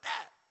 just like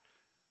that.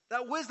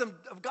 That wisdom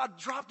of God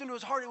dropped into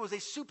his heart. It was a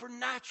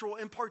supernatural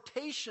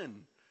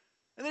impartation.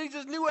 And then he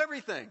just knew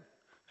everything.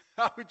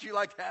 How would you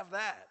like to have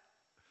that?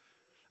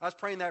 I was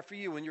praying that for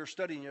you when you were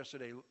studying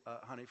yesterday,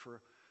 honey,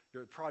 for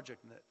your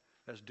project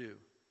that's due.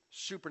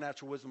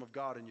 Supernatural wisdom of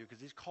God in you,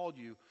 because he's called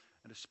you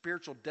in a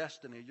spiritual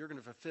destiny. You're going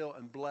to fulfill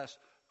and bless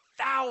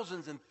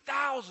thousands and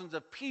thousands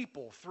of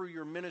people through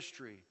your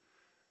ministry.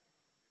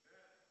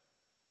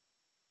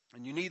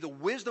 And you need the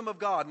wisdom of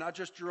God, not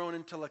just your own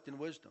intellect and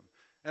wisdom.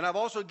 And I've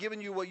also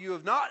given you what you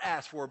have not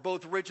asked for,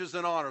 both riches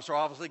and honor. So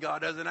obviously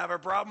God doesn't have a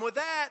problem with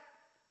that.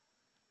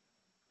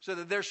 So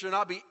that there should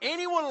not be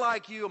anyone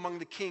like you among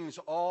the kings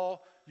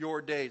all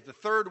your days. The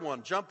third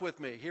one, jump with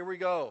me. Here we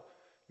go.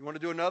 You want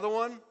to do another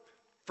one?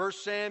 1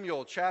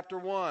 Samuel chapter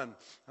 1.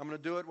 I'm going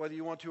to do it whether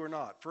you want to or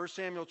not. 1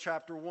 Samuel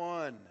chapter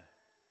 1.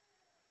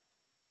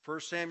 1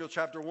 Samuel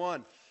chapter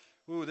 1.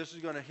 Ooh, this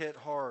is going to hit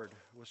hard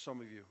with some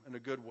of you in a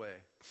good way.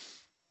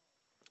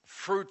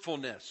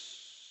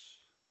 Fruitfulness.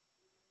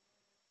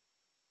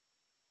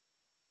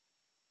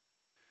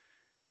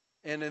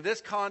 And in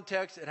this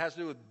context, it has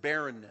to do with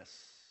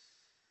barrenness.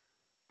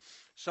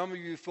 Some of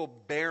you feel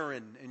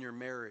barren in your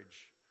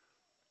marriage,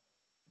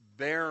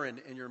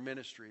 barren in your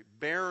ministry,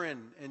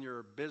 barren in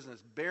your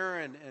business,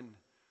 barren in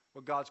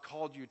what God's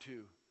called you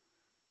to.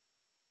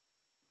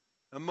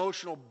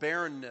 Emotional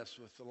barrenness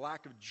with the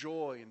lack of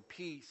joy and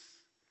peace.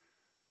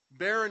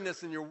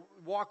 Barrenness in your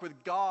walk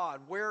with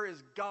God. Where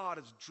is God?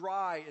 It's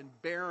dry and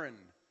barren.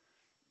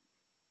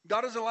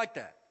 God doesn't like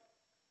that.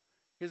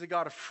 He's a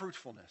God of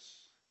fruitfulness.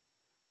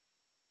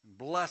 and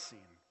blessing.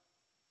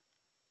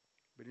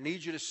 But he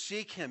needs you to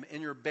seek him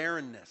in your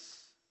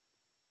barrenness.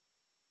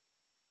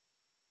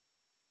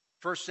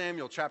 1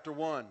 Samuel chapter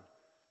 1.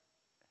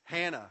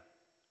 Hannah,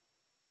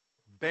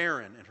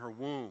 barren in her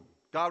womb.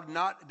 God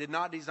did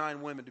not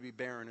design women to be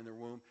barren in their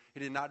womb. He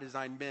did not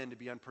design men to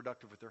be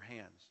unproductive with their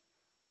hands.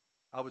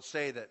 I would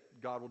say that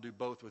God will do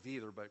both with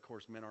either, but of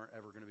course men aren't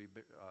ever going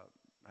to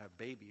have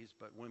babies,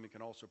 but women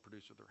can also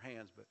produce with their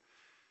hands. But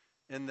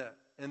in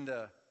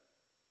the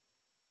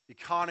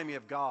economy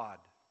of God,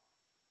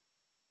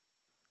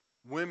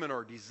 women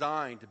are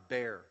designed to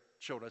bear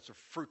children. That's a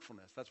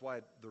fruitfulness. That's why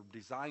they're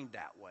designed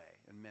that way,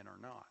 and men are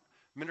not.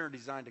 Men are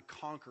designed to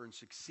conquer and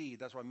succeed.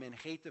 That's why men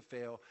hate to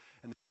fail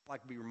and they don't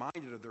like to be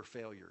reminded of their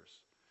failures.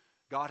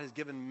 God has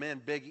given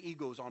men big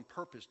egos on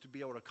purpose to be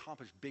able to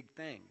accomplish big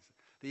things.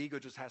 The ego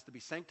just has to be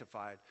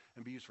sanctified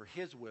and be used for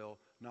his will,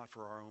 not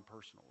for our own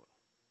personal will.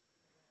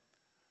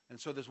 And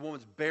so this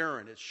woman's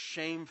barren. It's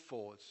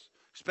shameful. It's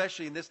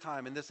especially in this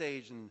time, in this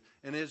age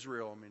in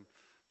Israel. I mean,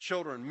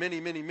 children,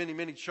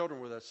 many children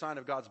were the sign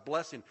of God's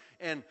blessing.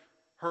 And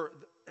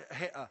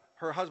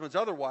her husband's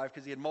other wife,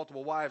 because he had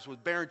multiple wives, was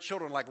bearing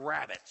children like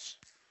rabbits.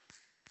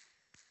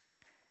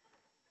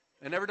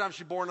 And every time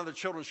she bore another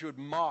children, she would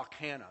mock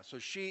Hannah. So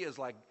she is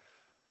like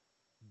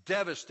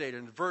devastated.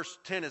 In verse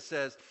 10 it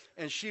says,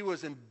 and she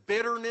was in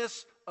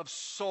bitterness of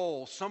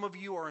soul. Some of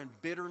you are in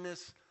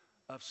bitterness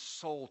of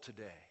soul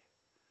today.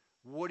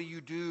 What do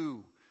you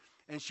do?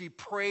 And she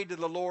prayed to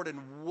the Lord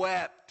and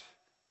wept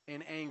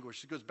in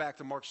anguish. It goes back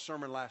to Mark's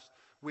sermon last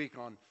week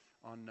on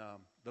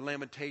the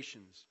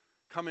Lamentations.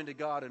 Coming to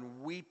God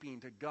and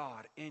weeping to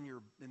God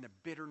in the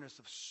bitterness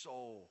of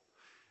soul.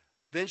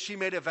 Then she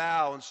made a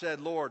vow and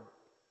said, Lord,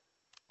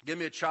 give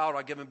me a child,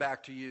 I'll give him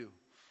back to you.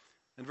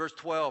 In verse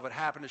 12, it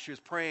happened as she was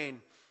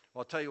praying.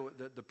 Well, I'll tell you,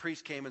 the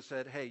priest came and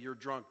said, hey, you're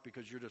drunk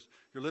because your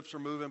lips are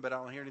moving, but I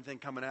don't hear anything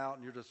coming out,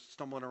 and you're just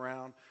stumbling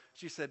around.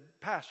 She said,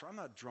 Pastor, I'm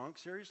not drunk,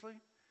 seriously?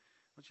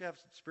 Don't you have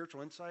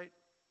spiritual insight?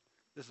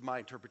 This is my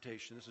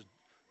interpretation.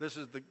 This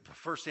is the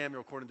 1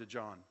 Samuel according to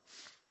John.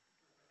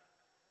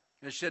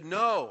 And she said,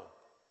 no.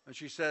 And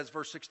she says,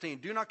 verse 16,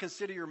 do not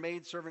consider your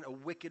maidservant a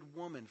wicked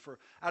woman, for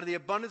out of the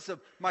abundance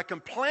of my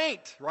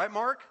complaint, right,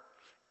 Mark,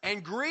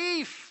 and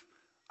grief,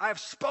 I have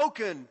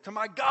spoken to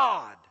my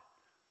God.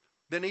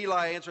 Then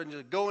Eli answered and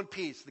said, go in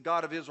peace. The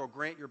God of Israel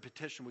grant your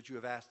petition which you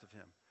have asked of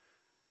him.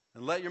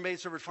 And let your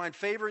maidservant find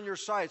favor in your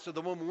sight. So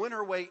the woman went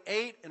her way,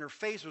 ate, and her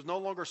face was no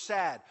longer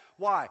sad.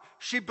 Why?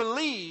 She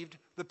believed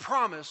the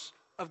promise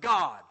of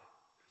God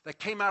that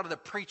came out of the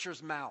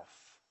preacher's mouth.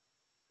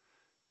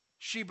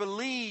 She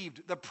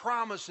believed the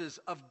promises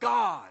of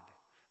God.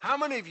 How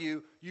many of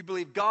you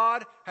believe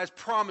God has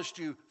promised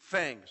you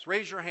things?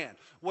 Raise your hand.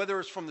 Whether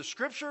it's from the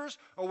scriptures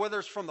or whether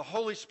it's from the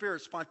Holy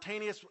Spirit,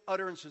 spontaneous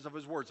utterances of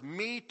his words.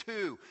 Me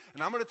too.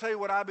 And I'm going to tell you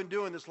what I've been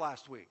doing this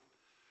last week.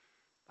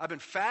 I've been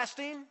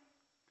fasting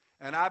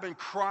and I've been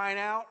crying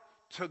out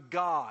to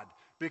God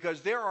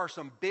because there are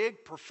some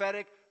big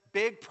prophetic,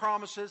 big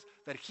promises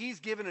that he's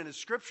given in his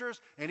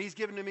scriptures and he's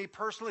given to me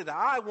personally that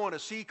I want to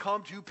see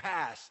come to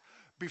pass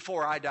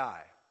before I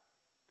die.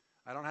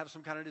 I don't have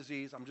some kind of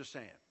disease. I'm just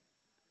saying.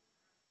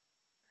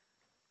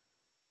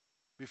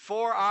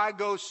 Before I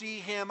go see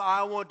him,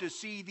 I want to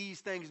see these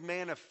things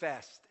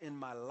manifest in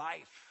my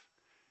life.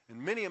 And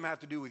many of them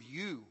have to do with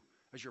you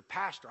as your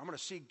pastor. I'm going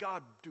to see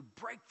God do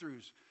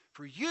breakthroughs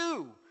for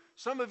you.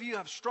 Some of you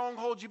have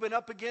strongholds you've been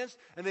up against,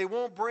 and they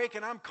won't break,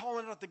 and I'm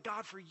calling out to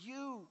God for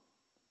you.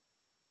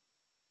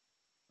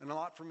 And a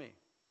lot for me.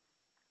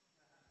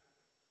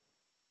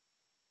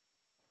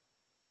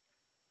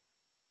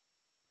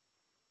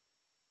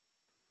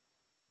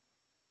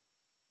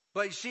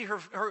 But you see,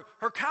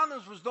 her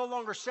countenance was no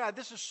longer sad.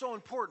 This is so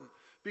important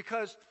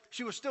because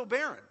she was still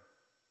barren.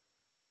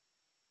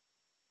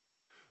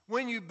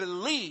 When you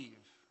believe,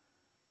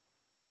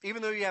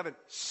 even though you haven't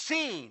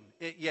seen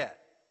it yet,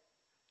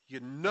 you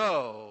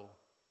know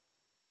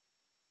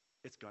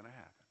it's going to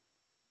happen.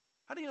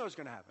 How do you know it's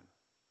going to happen?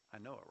 I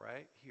know it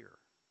right here.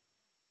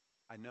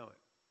 I know it.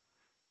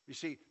 You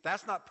see,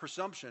 that's not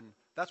presumption.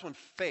 That's when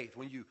faith,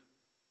 when you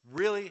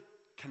really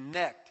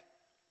connect,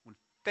 when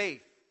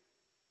faith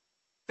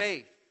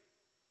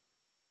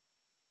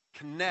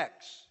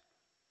connects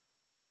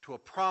to a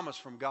promise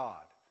from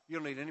God. You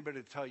don't need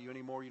anybody to tell you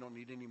anymore. You don't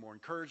need any more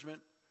encouragement.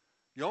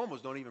 You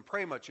almost don't even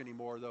pray much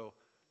anymore, though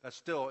that's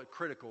still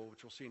critical,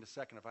 which we'll see in a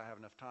second if I have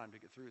enough time to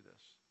get through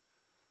this.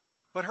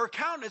 But her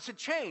countenance had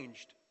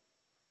changed.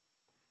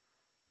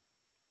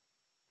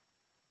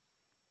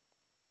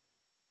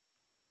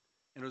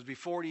 And it was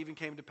before it even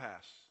came to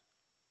pass.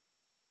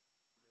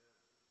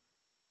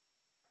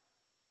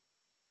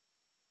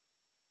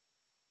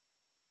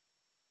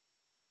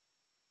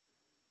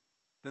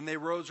 Then they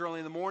rose early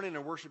in the morning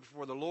and worshipped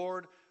before the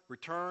Lord,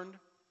 returned,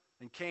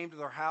 and came to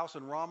their house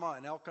in Ramah.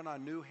 And Elkanah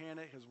knew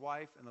Hannah, his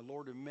wife, and the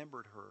Lord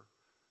remembered her.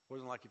 It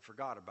wasn't like he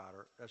forgot about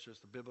her. That's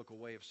just a biblical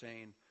way of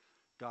saying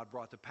God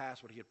brought to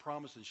pass what he had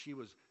promised, and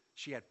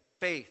she had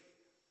faith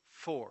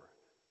for.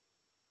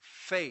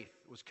 Faith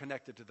was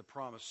connected to the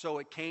promise. So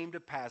it came to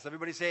pass.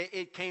 Everybody say,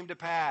 it came to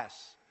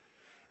pass.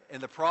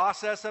 in the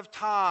process of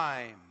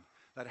time,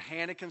 that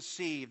Hannah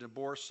conceived and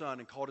bore a son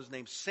and called his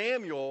name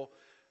Samuel,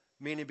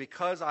 meaning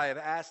because I have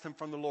asked him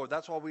from the Lord.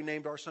 That's why we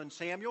named our son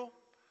Samuel.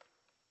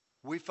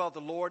 We felt the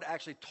Lord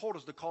actually told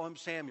us to call him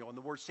Samuel. And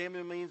the word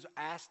Samuel means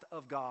asked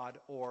of God,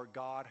 or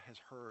God has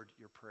heard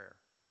your prayer.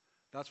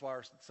 That's why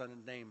our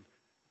son's name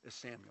is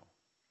Samuel.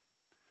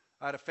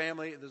 I had a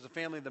family, there's a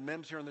family of the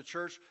Mims here in the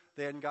church.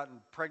 They hadn't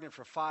gotten pregnant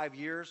for 5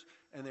 years,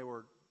 and they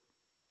were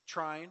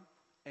trying,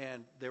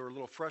 and they were a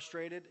little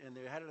frustrated, and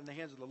they had it in the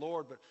hands of the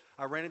Lord. But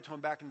I ran into them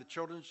back in the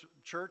children's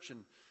church,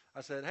 and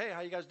I said, hey,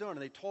 how you guys doing?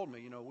 And they told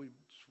me, we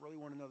just really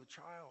want another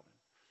child.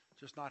 It's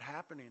just not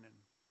happening. And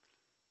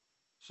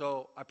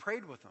so I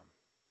prayed with them.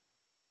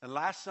 And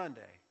last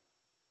Sunday,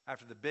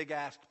 after the big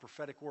ask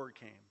prophetic word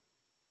came,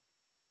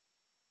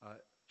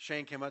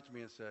 Shane came up to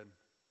me and said,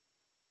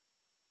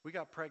 we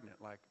got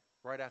pregnant, like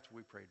right after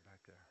we prayed back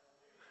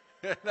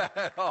there. Isn't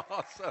that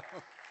awesome?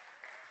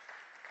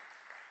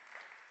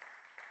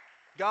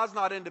 God's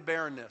not into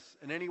barrenness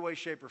in any way,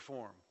 shape, or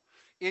form.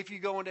 If you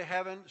go into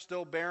heaven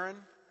still barren,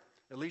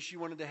 at least you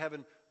went into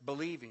heaven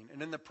believing.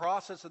 And in the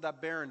process of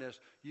that barrenness,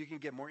 you can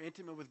get more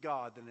intimate with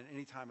God than in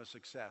any time of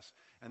success.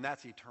 And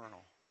that's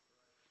eternal.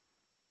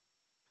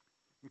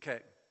 Okay.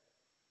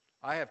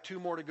 I have 2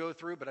 more to go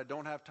through, but I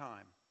don't have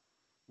time.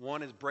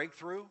 One is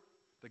breakthrough,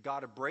 the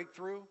God of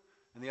breakthrough.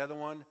 And the other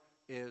one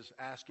is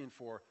asking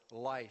for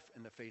life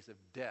in the face of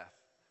death.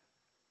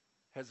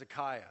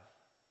 Hezekiah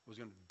was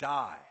going to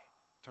die,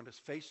 turned his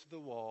face to the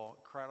wall,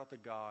 cried out to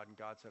God, and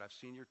God said, I've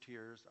seen your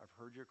tears, I've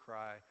heard your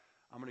cry,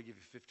 I'm going to give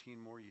you 15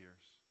 more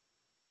years.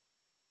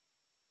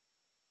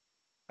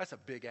 That's a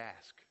big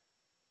ask.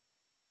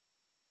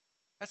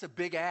 That's a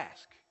big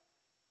ask.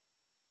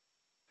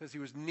 Because he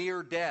was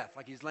near death,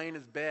 like he's laying in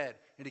his bed,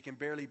 and he can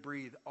barely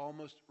breathe,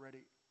 almost ready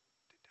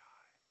to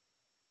die.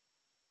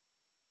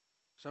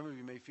 Some of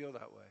you may feel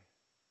that way.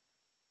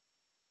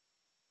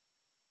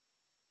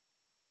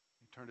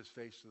 He turned his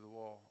face to the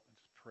wall and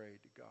just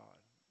prayed to God.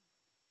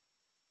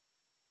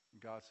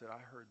 And God said, I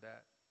heard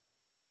that.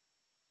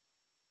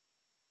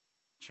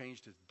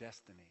 Changed his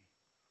destiny.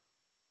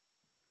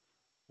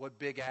 What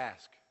big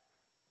ask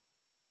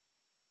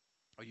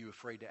are you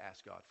afraid to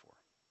ask God for?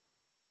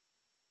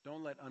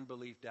 Don't let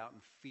unbelief, doubt,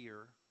 and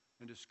fear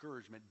and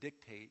discouragement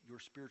dictate your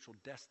spiritual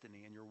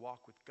destiny and your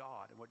walk with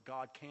God and what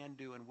God can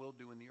do and will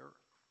do in the earth.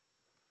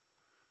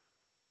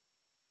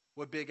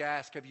 What big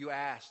ask have you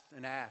asked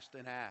and asked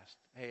and asked?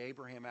 Hey,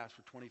 Abraham asked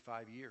for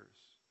 25 years.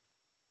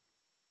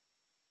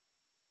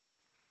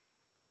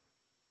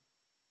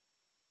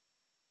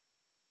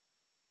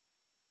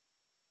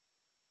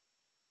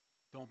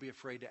 Don't be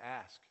afraid to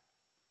ask.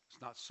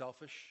 It's not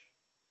selfish,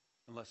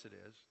 unless it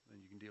is, then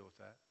you can deal with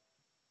that.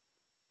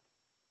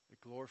 It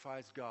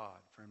glorifies God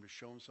for him to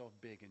show himself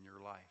big in your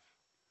life.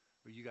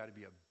 But you got to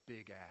be a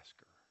big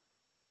asker.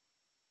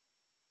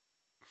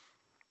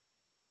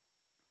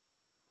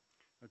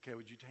 Okay,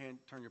 would you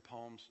turn your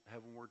palms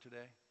heavenward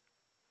today?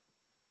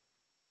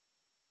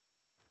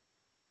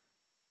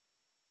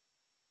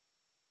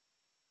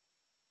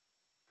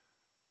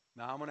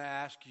 Now I'm going to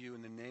ask you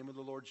in the name of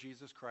the Lord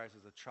Jesus Christ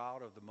as a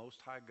child of the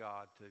Most High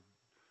God to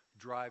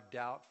drive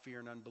doubt, fear,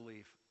 and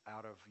unbelief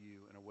out of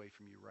you and away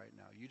from you right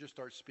now. You just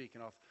start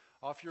speaking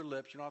off your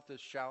lips. You don't have to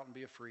shout and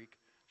be a freak.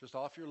 Just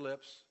off your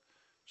lips,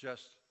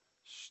 just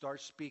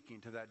start speaking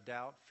to that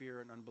doubt,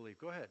 fear, and unbelief.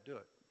 Go ahead, do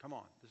it. Come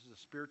on. This is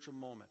a spiritual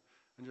moment.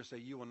 And just say,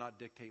 you will not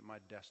dictate my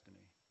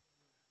destiny.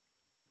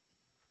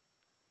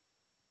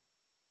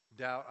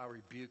 Doubt, I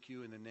rebuke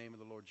you in the name of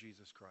the Lord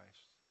Jesus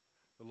Christ.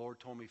 The Lord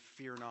told me,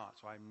 fear not,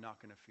 so I'm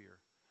not going to fear.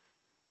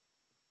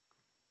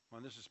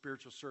 Well, this is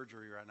spiritual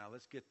surgery right now.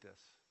 Let's get this.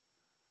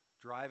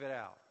 Drive it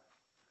out.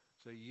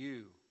 So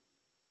you,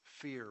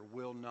 fear,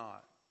 will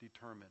not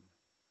determine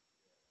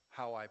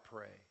how I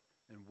pray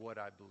and what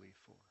I believe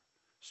for.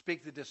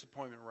 Speak the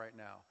disappointment right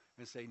now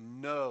and say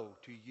no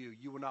to you.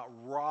 You will not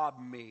rob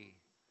me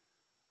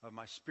of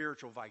my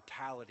spiritual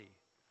vitality.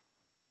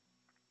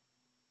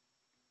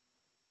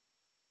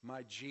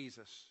 My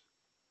Jesus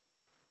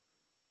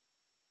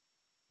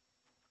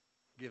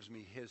gives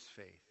me his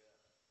faith.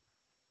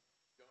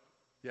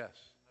 Yes.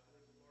 I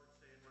believe the Lord's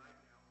saying right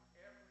now,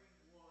 every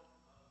one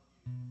of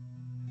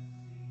you has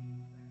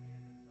seen the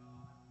hand of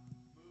God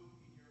move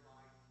in your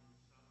life in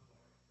some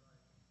way.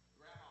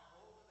 Grab a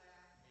hold of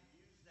that and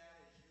use that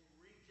as you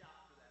reach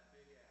out to that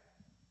big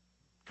ass.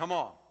 Come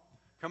on.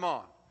 Come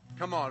on.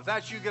 Come on. If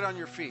that's you, get on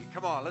your feet.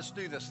 Come on, let's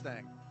do this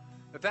thing.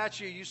 If that's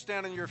you, you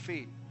stand on your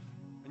feet.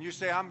 And you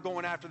say, I'm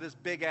going after this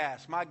big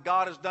ass. My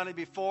God has done it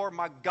before.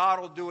 My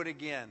God will do it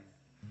again.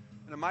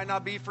 And it might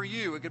not be for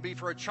you. It could be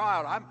for a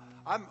child.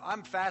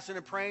 I'm fasting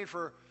and praying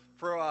for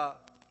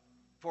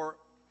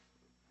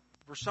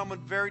someone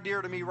very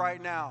dear to me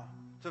right now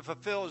to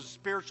fulfill his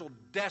spiritual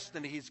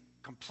destiny. He's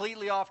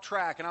completely off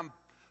track, and I'm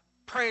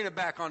praying it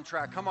back on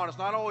track. Come on, it's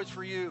not always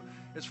for you.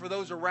 It's for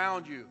those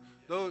around you,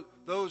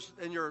 those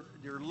in your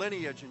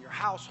lineage and your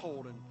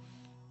household and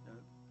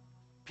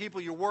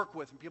people you work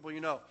with and people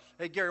you know.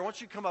 Hey, Gary, why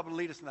don't you come up and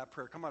lead us in that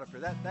prayer? Come on up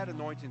here. That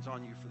anointing's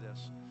on you for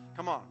this.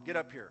 Come on, get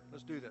up here.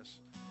 Let's do this.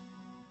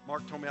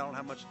 Mark told me I don't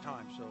have much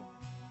time, so.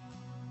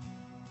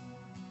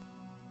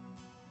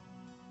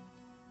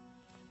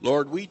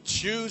 Lord, we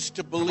choose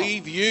to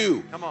believe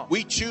you. Come on.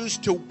 We choose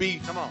to be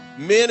Come on.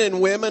 men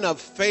and women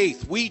of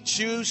faith. We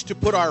choose to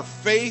put our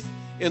faith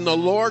in the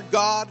Lord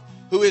God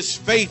who is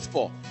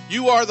faithful.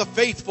 You are the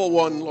faithful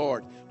one,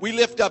 Lord. We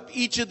lift up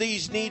each of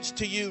these needs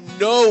to you,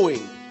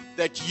 knowing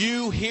that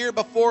you hear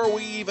before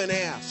we even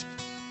ask.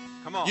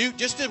 Come on. You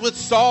just did with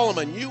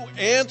Solomon. You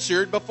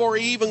answered before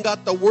he even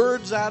got the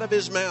words out of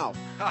his mouth.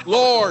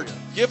 Lord,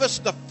 give us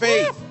the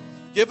faith.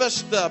 Give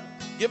us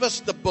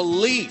the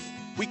belief.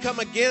 We come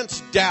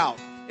against doubt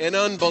and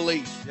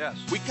unbelief. Yes.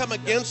 We come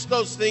against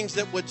those things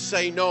that would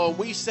say no, and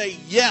we say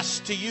yes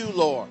to you,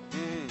 Lord.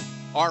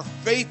 Mm-hmm. Our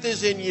faith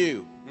is in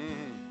you,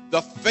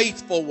 the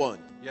faithful one.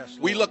 Yes,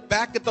 Lord. We look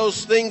back at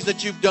those things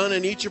that you've done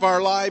in each of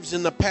our lives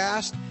in the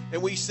past,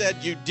 and we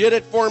said, you did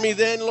it for me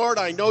then, Lord.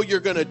 I know you're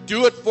going to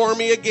do it for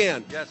me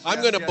again. Yes,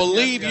 I'm going to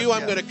believe you.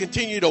 I'm going to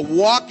continue to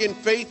walk in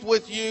faith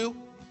with you.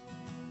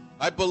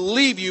 I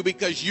believe you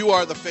because you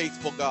are the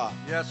faithful God.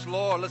 Yes,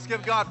 Lord. Let's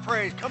give God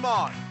praise. Come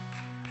on.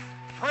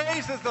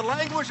 Praise is the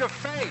language of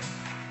faith.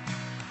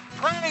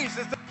 Praise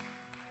is the...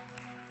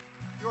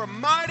 You're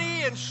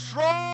mighty and strong.